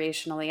drugs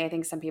recreationally. I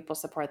think some people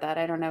support that.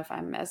 I don't know if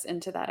I'm as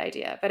into that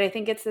idea, but I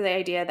think it's the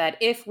idea that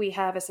if we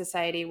have a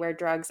society where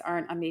drugs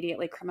aren't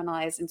immediately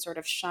criminalized and sort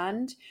of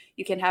shunned,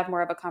 you can have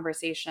more of a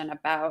conversation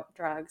about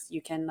drugs.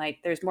 You can, like,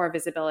 there's more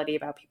visibility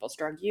about people's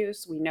drug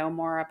use. We know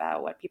more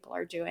about what people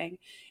are doing,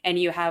 and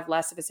you have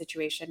less of a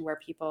situation where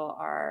people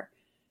are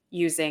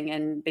using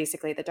in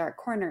basically the dark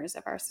corners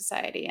of our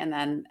society, and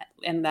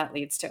that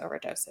leads to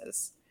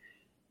overdoses.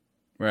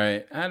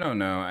 Right. I don't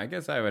know. I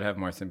guess I would have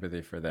more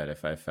sympathy for that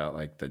if I felt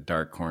like the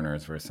dark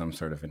corners were some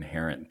sort of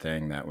inherent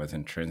thing that was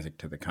intrinsic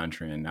to the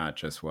country and not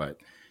just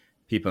what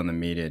people in the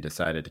media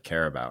decided to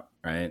care about.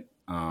 Right.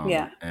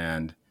 Yeah.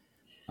 And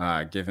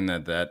given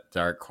that that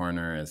dark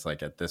corner is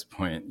like at this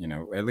point, you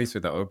know, at least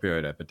with the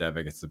opioid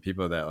epidemic, it's the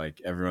people that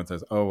like everyone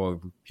says, oh,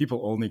 well,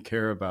 people only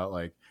care about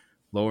like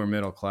lower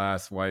middle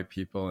class white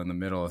people in the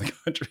middle of the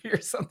country or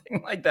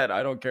something like that.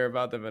 I don't care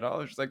about them at all.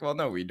 It's just like, well,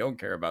 no, we don't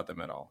care about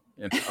them at all.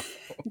 You know?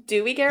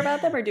 Do we care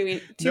about them, or do we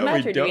too No, we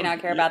much, or do we don't. not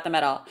care about them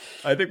at all?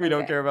 I think we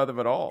don't Okay. care about them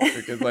at all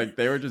because like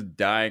they were just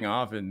dying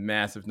off in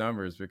massive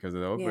numbers because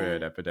of the Yeah.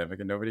 opioid epidemic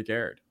and nobody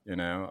cared, you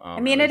know? I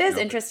At mean, it least is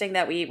nobody. interesting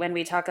that when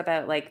we talk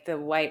about like the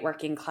white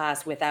working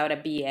class without a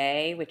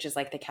BA, which is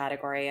like the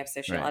category of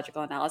Right.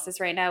 sociological analysis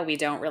right now, we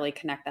don't really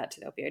connect that to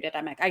the opioid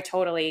epidemic. I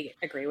totally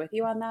agree with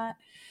you on that.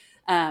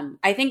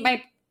 I think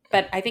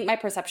But I think my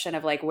perception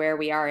of like where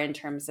we are in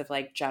terms of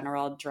like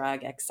general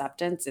drug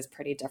acceptance is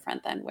pretty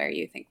different than where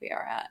you think we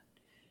are at.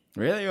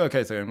 Really?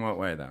 Okay, so in what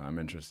way, though? I'm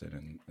interested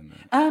in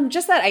that.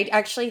 Just that I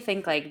actually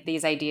think like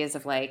these ideas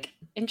of like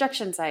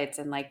injection sites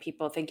and like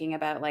people thinking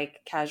about like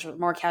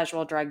more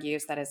casual drug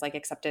use that is like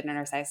accepted in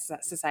our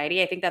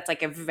society. I think that's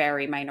like a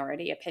very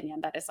minority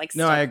opinion that is like.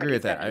 No, I agree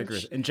with that. I agree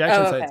with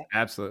injection sites.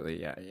 Absolutely,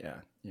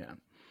 yeah.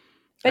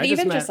 But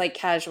even just like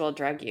casual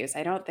drug use,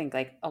 I don't think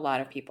like a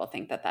lot of people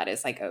think that that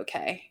is like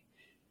okay.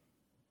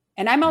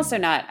 And I'm also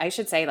not. I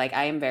should say like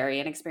I am very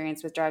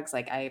inexperienced with drugs.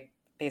 Like I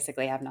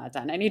basically have not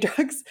done any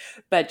drugs,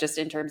 but just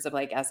in terms of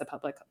like as a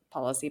public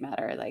policy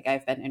matter, like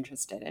I've been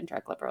interested in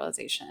drug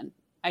liberalization.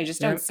 I just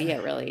don't see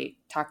it really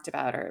talked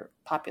about or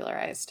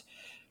popularized.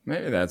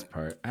 Maybe that's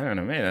part. I don't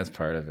know. Maybe that's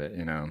part of it.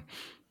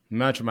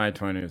 Much of my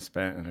 20s was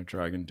spent in a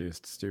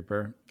drug-induced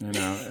stupor. And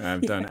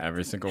I've done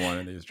every single one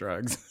of these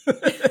drugs.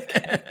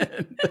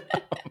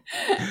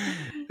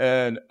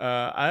 And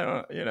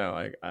I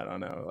don't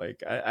know.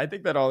 Like, I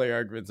think that all the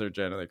arguments are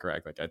generally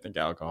correct. Like, I think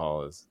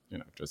alcohol is,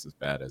 just as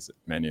bad as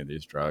many of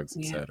these drugs,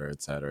 et cetera,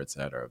 et cetera, et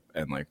cetera.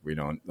 And like, we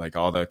don't like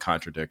all the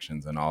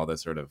contradictions and all the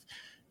sort of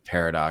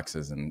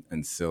paradoxes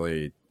and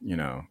silly,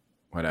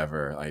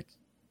 whatever, like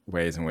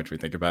ways in which we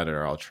think about it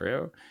are all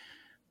true.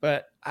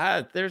 But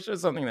there's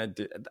just something that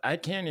I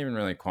can't even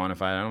really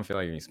quantify. I don't feel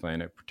like I can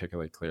explain it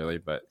particularly clearly,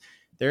 but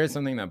there is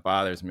something that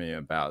bothers me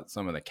about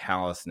some of the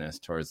callousness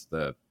towards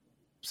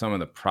some of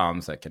the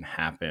problems that can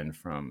happen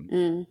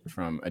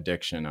from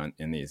addiction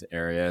in these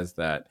areas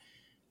that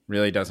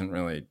really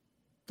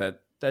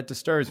that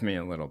disturbs me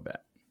a little bit.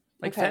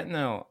 Like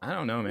fentanyl, I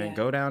don't know, man. Yeah.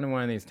 Go down to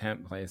one of these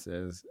tent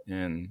places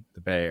in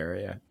the Bay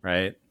Area,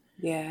 right?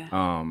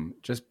 Yeah.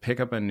 Just pick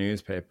up a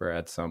newspaper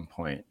at some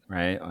point,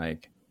 right?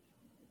 Like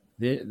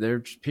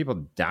there's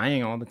people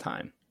dying all the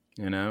time,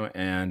 and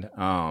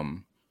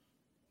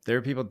there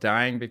are people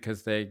dying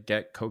because they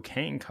get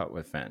cocaine cut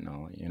with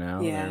fentanyl,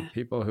 There are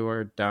people who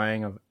are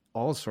dying of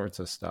all sorts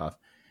of stuff.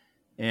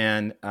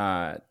 And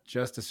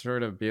just to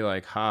sort of be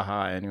like,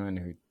 haha, anyone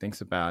who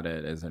thinks about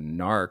it as a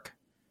narc,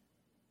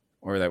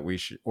 or that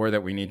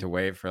we need to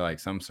wait for like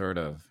some sort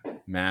of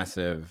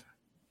massive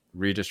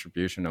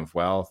redistribution of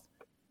wealth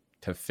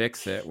to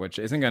fix it, which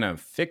isn't going to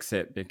fix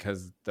it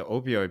because the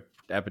opioid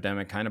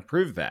epidemic kind of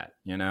proved that,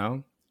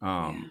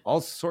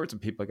 all sorts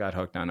of people got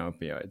hooked on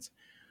opioids.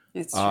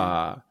 It's true.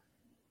 I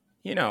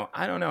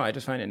don't know. I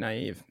just find it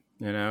naive,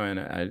 and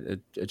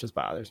it just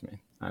bothers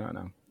me. I don't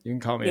know. You can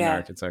call me a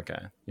narc. It's okay.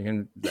 You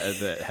can.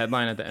 The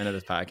headline at the end of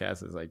this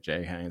podcast is like,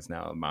 Jay Hang is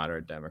now a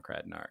moderate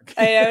Democrat narc.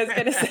 I was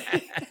going to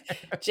say,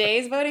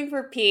 Jay's voting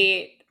for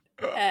Pete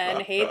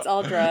and hates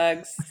all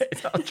drugs.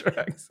 Hates all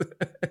drugs.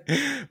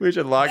 We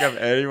should lock up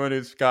anyone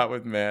who's caught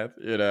with meth,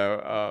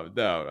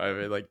 No, I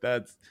mean, like,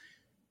 that's,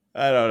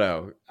 I don't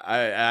know.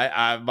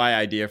 I my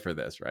idea for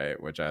this,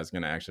 right, which I was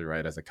going to actually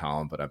write as a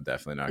column, but I'm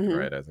definitely not going to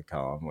write as a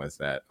column, was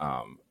that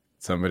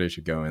somebody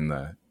should go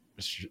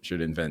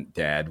should invent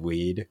dad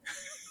weed.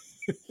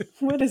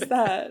 What is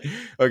that?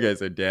 Okay,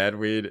 so dad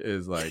weed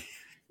is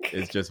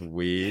just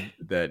weed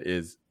that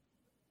is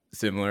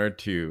similar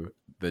to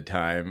the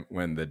time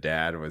when the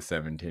dad was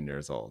 17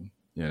 years old,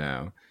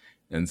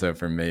 And so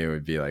for me, it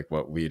would be like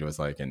what weed was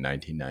like in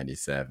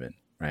 1997,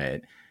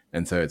 right?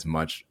 And so it's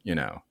much,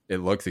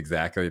 it looks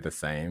exactly the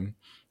same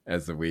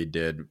as the weed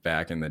did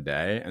back in the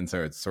day. And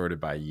so it's sorted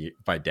by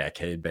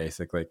decade,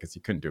 basically, because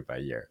you couldn't do it by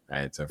year,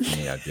 right? So for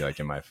me, I'd be like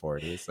in my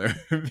 40s. So it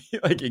would be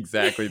like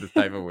exactly the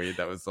type of weed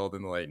that was sold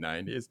in the late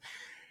 90s.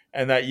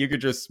 And that you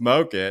could just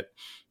smoke it,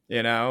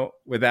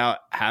 without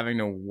having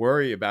to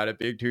worry about it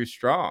being too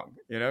strong,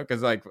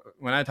 because like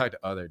when I talk to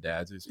other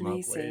dads who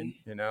smoke weed,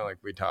 like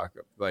we talk,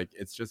 like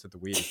it's just that the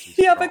weed is too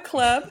strong. You have a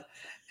club?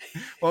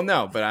 Well,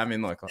 no, but I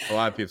mean, look, a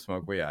lot of people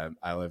smoke weed.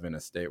 I live in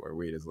a state where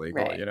weed is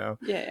legal, right.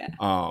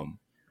 Yeah.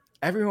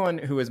 Everyone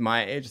who is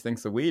my age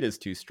thinks the weed is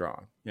too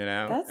strong,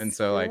 That's and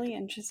so really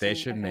like they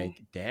should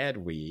make dad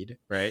weed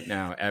right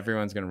now.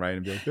 Everyone's gonna write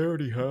and be like, they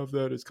already have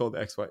that. It's called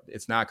XY.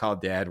 It's not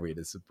called dad weed.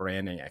 It's a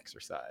branding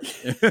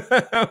exercise.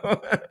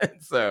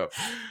 So,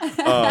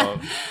 oh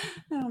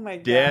my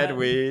God.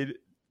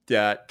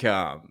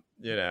 Dadweed.com.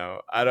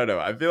 I don't know.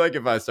 I feel like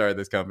if I started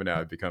this company, I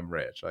would become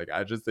rich. Like,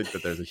 I just think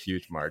that there's a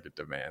huge market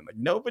demand. Like,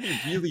 nobody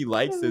really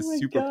likes this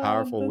super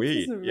powerful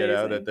weed,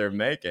 that they're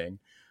making.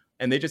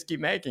 And they just keep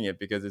making it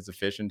because it's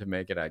efficient to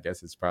make it. I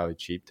guess it's probably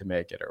cheap to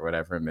make it or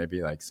whatever. And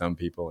maybe like some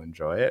people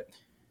enjoy it.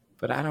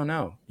 But I don't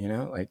know,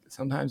 like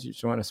sometimes you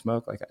just want to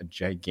smoke like a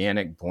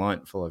gigantic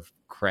blunt full of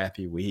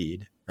crappy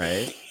weed,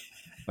 right?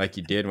 Like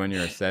you did when you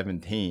were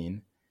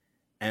 17,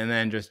 and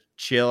then just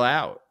chill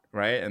out,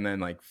 right? And then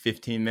like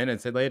 15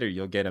 minutes later,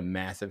 you'll get a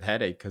massive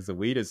headache because the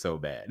weed is so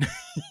bad.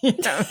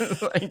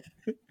 Like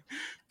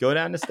go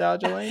down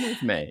Nostalgia Lane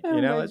with me,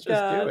 let's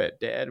just do it.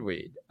 Dad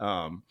weed.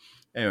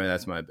 Anyway,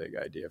 that's my big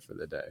idea for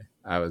the day.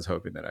 I was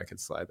hoping that I could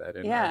slide that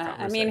in. Yeah,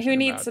 I mean, who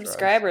needs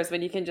subscribers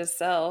when you can just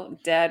sell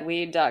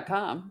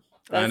dadweed.com?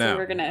 I know.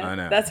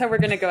 That's how we're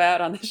gonna go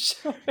out on the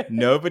show.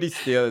 Nobody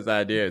steal his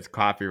idea. It's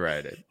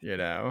copyrighted, you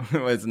know.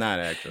 Well, it's not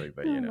actually,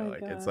 but you know,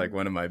 like God. it's like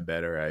one of my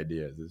better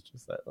ideas. It's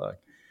just that like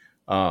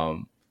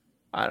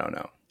I don't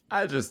know.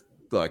 I just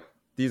look,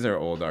 these are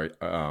old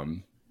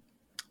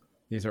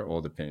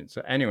opinions.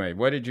 So anyway,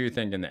 what did you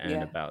think in the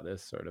end about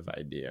this sort of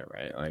idea,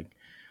 right?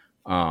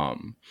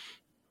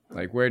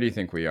 Like where do you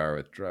think we are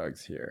with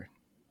drugs here?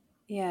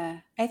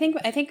 Yeah. I think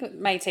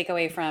my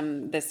takeaway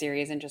from the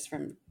series and just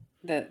from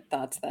the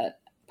thoughts that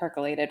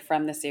percolated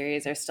from the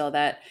series are still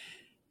that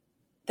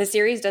the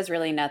series does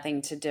really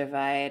nothing to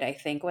divide, I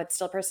think, what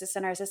still persists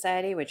in our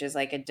society, which is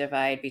like a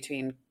divide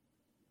between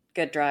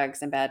good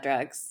drugs and bad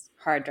drugs,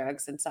 hard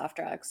drugs and soft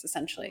drugs,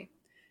 essentially,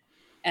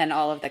 and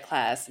all of the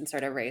class and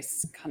sort of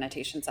race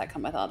connotations that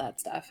come with all that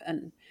stuff.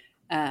 And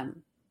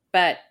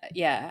but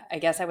yeah, I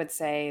guess I would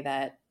say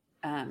that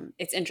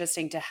it's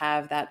interesting to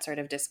have that sort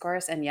of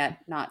discourse and yet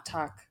not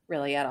talk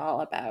really at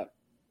all about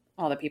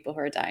all the people who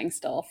are dying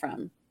still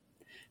from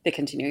the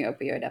continuing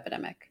opioid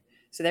epidemic.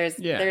 So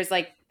there's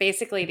like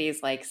basically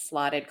these like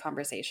slotted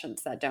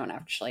conversations that don't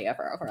actually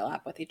ever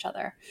overlap with each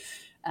other.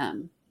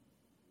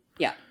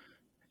 Yeah.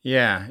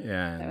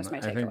 That was my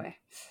takeaway.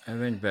 I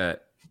think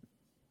that,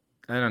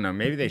 I don't know,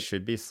 maybe they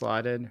should be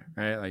slotted,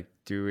 right? Like,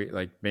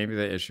 maybe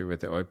the issue with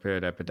the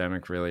opioid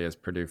epidemic really is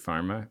Purdue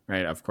Pharma,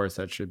 right? Of course,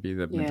 that should be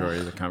the majority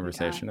of the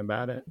conversation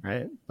about it,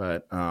 right?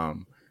 But I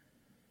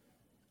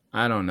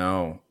don't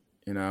know,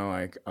 you know,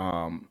 like,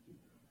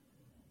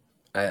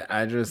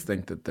 I just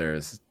think that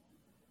there's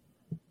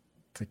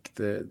like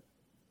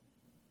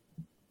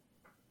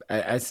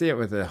I see it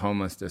with the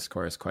homeless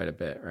discourse quite a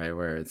bit, right?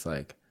 Where it's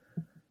like,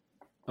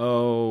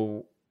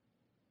 oh,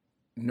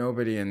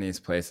 nobody in these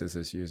places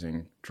is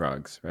using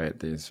drugs, right?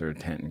 These sort of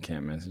tent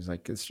encampments. It's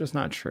like, it's just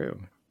not true.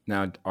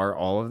 Now, are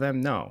all of them?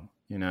 No.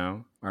 You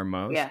know, are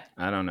most? Yeah.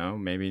 I don't know.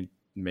 Maybe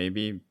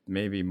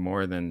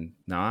more than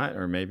not,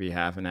 or maybe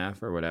half and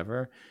half or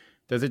whatever.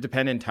 Does it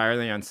depend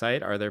entirely on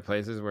site? Are there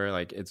places where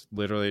like it's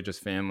literally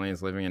just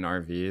families living in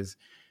RVs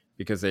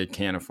because they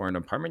can't afford an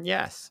apartment?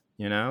 Yes.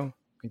 You know,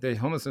 like the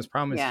homelessness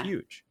problem is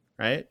huge,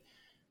 right?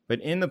 But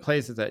in the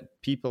places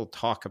that people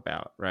talk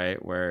about,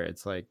 right, where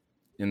it's like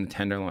in the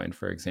Tenderloin,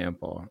 for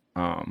example,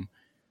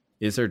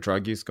 is there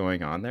drug use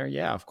going on there?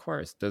 Yeah, of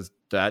course. Does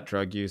that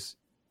drug use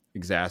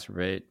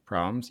exacerbate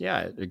problems? Yeah,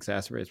 it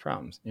exacerbates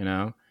problems. You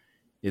know,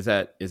 is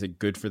it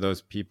good for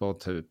those people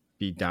to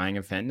be dying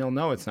of fentanyl?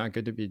 No, it's not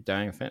good to be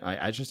dying of fentanyl.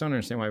 I just don't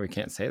understand why we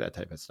can't say that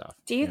type of stuff.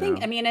 Do you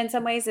think, I mean, in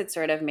some ways it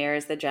sort of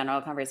mirrors the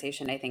general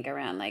conversation, I think,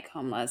 around like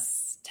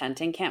homeless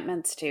tent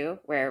encampments too,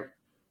 where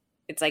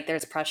it's like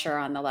there's pressure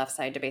on the left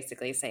side to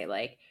basically say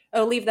like,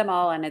 oh, leave them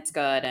all and it's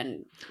good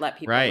and let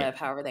people live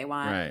however they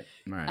want.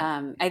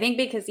 Right. I think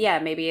because,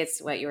 maybe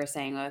it's what you were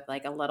saying with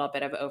like a little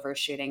bit of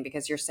overshooting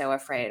because you're so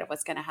afraid of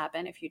what's going to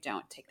happen if you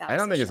don't take that I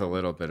don't think it's a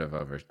little bit of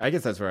I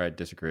guess that's where I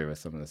disagree with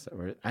some of this.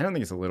 I don't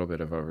think it's a little bit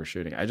of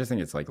overshooting. I just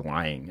think it's like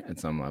lying at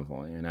some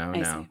level, you know?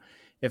 Now,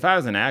 if I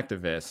was an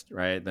activist,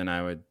 right, then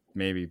I would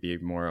maybe be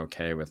more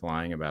okay with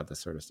lying about this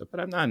sort of stuff.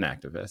 But I'm not an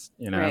activist,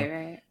 you know?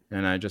 Right.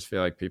 And I just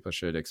feel like people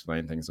should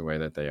explain things the way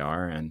that they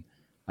are. And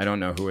I don't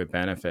know who it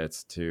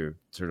benefits to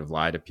sort of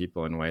lie to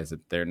people in ways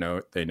that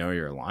they know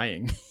you're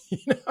lying, you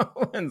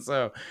know? And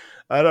so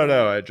I don't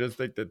know. I just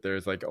think that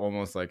there's like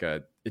almost like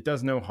it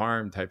does no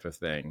harm type of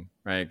thing,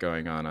 right,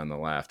 going on the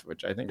left,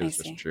 which I think is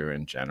just true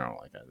in general.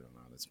 Like, I don't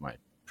know. That's my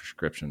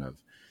prescription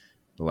of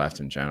the left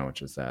in general,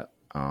 which is that,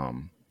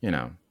 you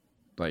know,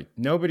 like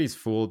nobody's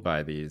fooled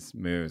by these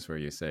moves where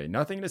you say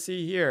nothing to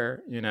see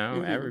here, you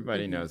know.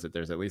 Everybody knows that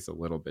there's at least a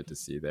little bit to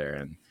see there.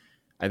 And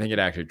I think it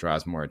actually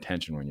draws more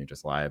attention when you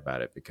just lie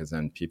about it, because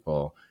then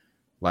people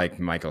like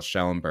Michael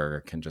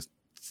Schellenberger can just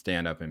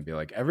stand up and be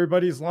like,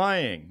 everybody's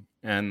lying.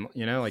 And,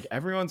 you know, like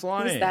everyone's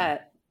lying. Who's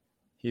that?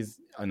 He's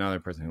another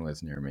person who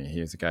lives near me.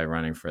 He's a guy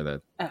running for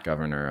the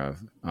governor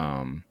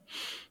of,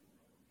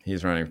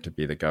 he's running to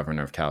be the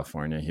governor of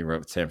California. He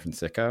wrote San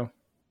Francisco.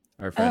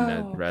 Our friend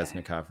Ned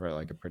Resnicoff wrote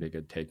like a pretty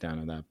good takedown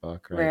of that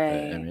book,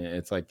 right? But, I mean,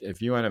 it's like,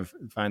 if you want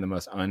to find the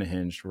most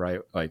unhinged, right,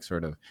 like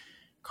sort of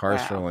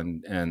carceral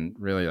and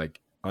really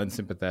like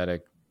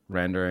unsympathetic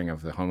rendering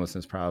of the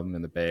homelessness problem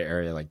in the Bay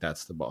Area, like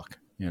that's the book,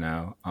 you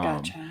know?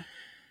 Gotcha.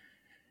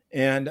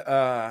 And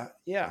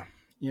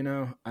you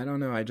know, I don't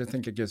know. I just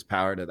think it gives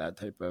power to that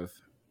type of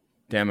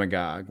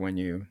demagogue when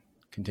you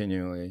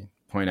continually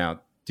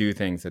do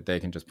things that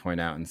they can just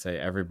point out and say,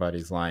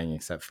 everybody's lying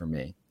except for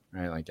me.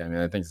 Right. Like, I mean,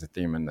 I think it's a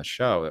theme in the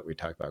show that we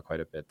talk about quite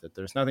a bit, that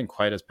there's nothing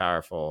quite as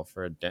powerful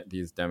for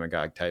these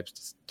demagogue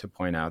types to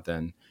point out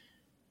than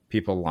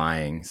people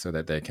lying, so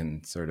that they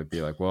can sort of be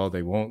like, well,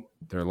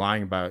 they're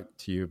lying to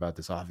you about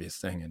this obvious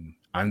thing. And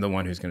I'm the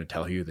one who's going to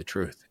tell you the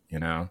truth. You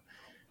know,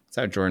 it's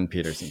how Jordan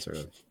Peterson sort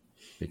of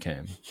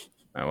became.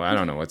 Well, I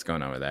don't know what's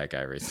going on with that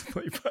guy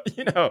recently, but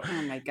you know,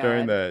 oh my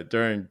God.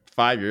 during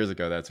 5 years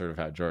ago, that's sort of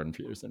how Jordan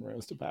Peterson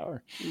rose to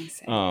power.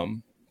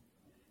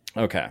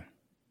 Okay.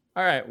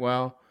 All right.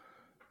 Well,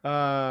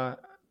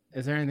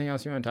 is there anything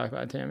else you want to talk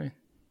about, Tammy?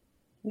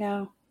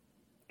 No.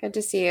 Good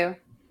to see you.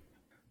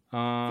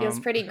 Feels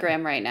pretty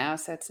grim right now,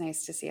 so it's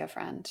nice to see a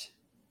friend.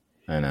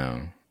 I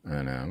know.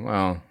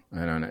 Well,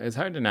 I don't know. It's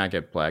hard to not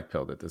get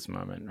black-pilled at this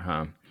moment,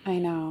 huh? I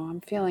know.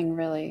 I'm feeling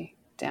really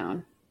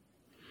down.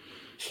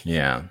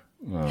 Yeah.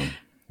 Well,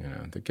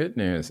 the good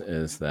news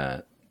is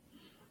that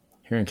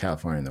here in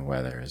California, the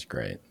weather is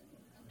great.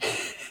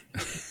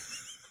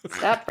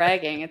 Stop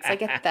bragging. It's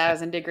like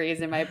 1,000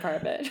 degrees in my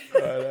apartment.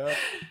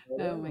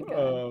 Oh my God.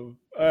 All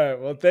right.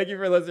 Well, thank you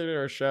for listening to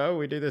our show.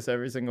 We do this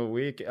every single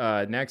week.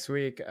 Next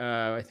week,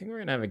 I think we're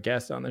gonna have a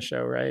guest on the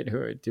show, right?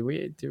 Who do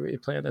we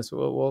plan this?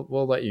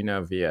 We'll let you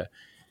know via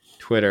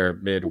Twitter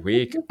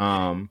midweek.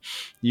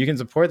 You can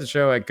support the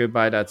show at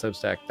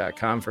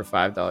goodbye.substack.com for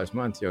 $5 a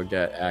month. You'll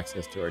get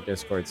access to our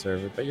Discord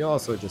server, but you'll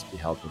also just be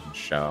helping the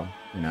show.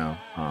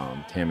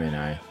 Tammy and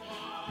I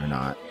are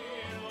not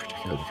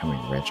particularly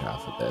becoming rich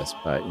off of this,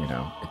 but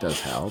it does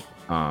help.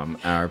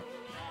 Our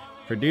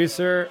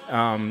producer,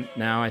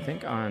 now I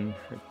think on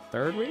her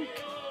third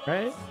week,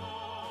 right,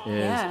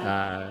 is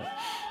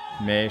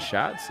May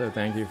Schatz. So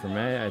thank you for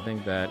May. I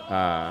think that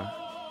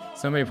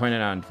somebody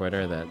pointed out on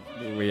Twitter that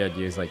we had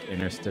used like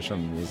interstitial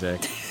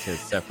music to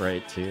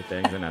separate two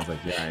things, and I was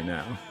like, yeah, I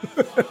know.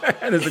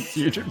 That is a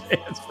huge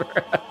advance for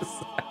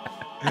us.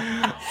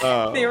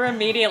 They were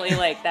immediately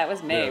like, that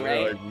was May,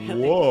 right? Like,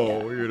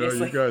 whoa,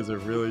 you guys are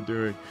really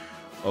doing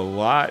a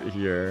lot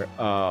here.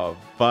 So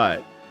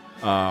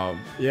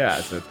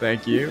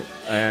thank you,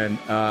 and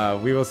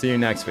we will see you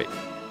next week.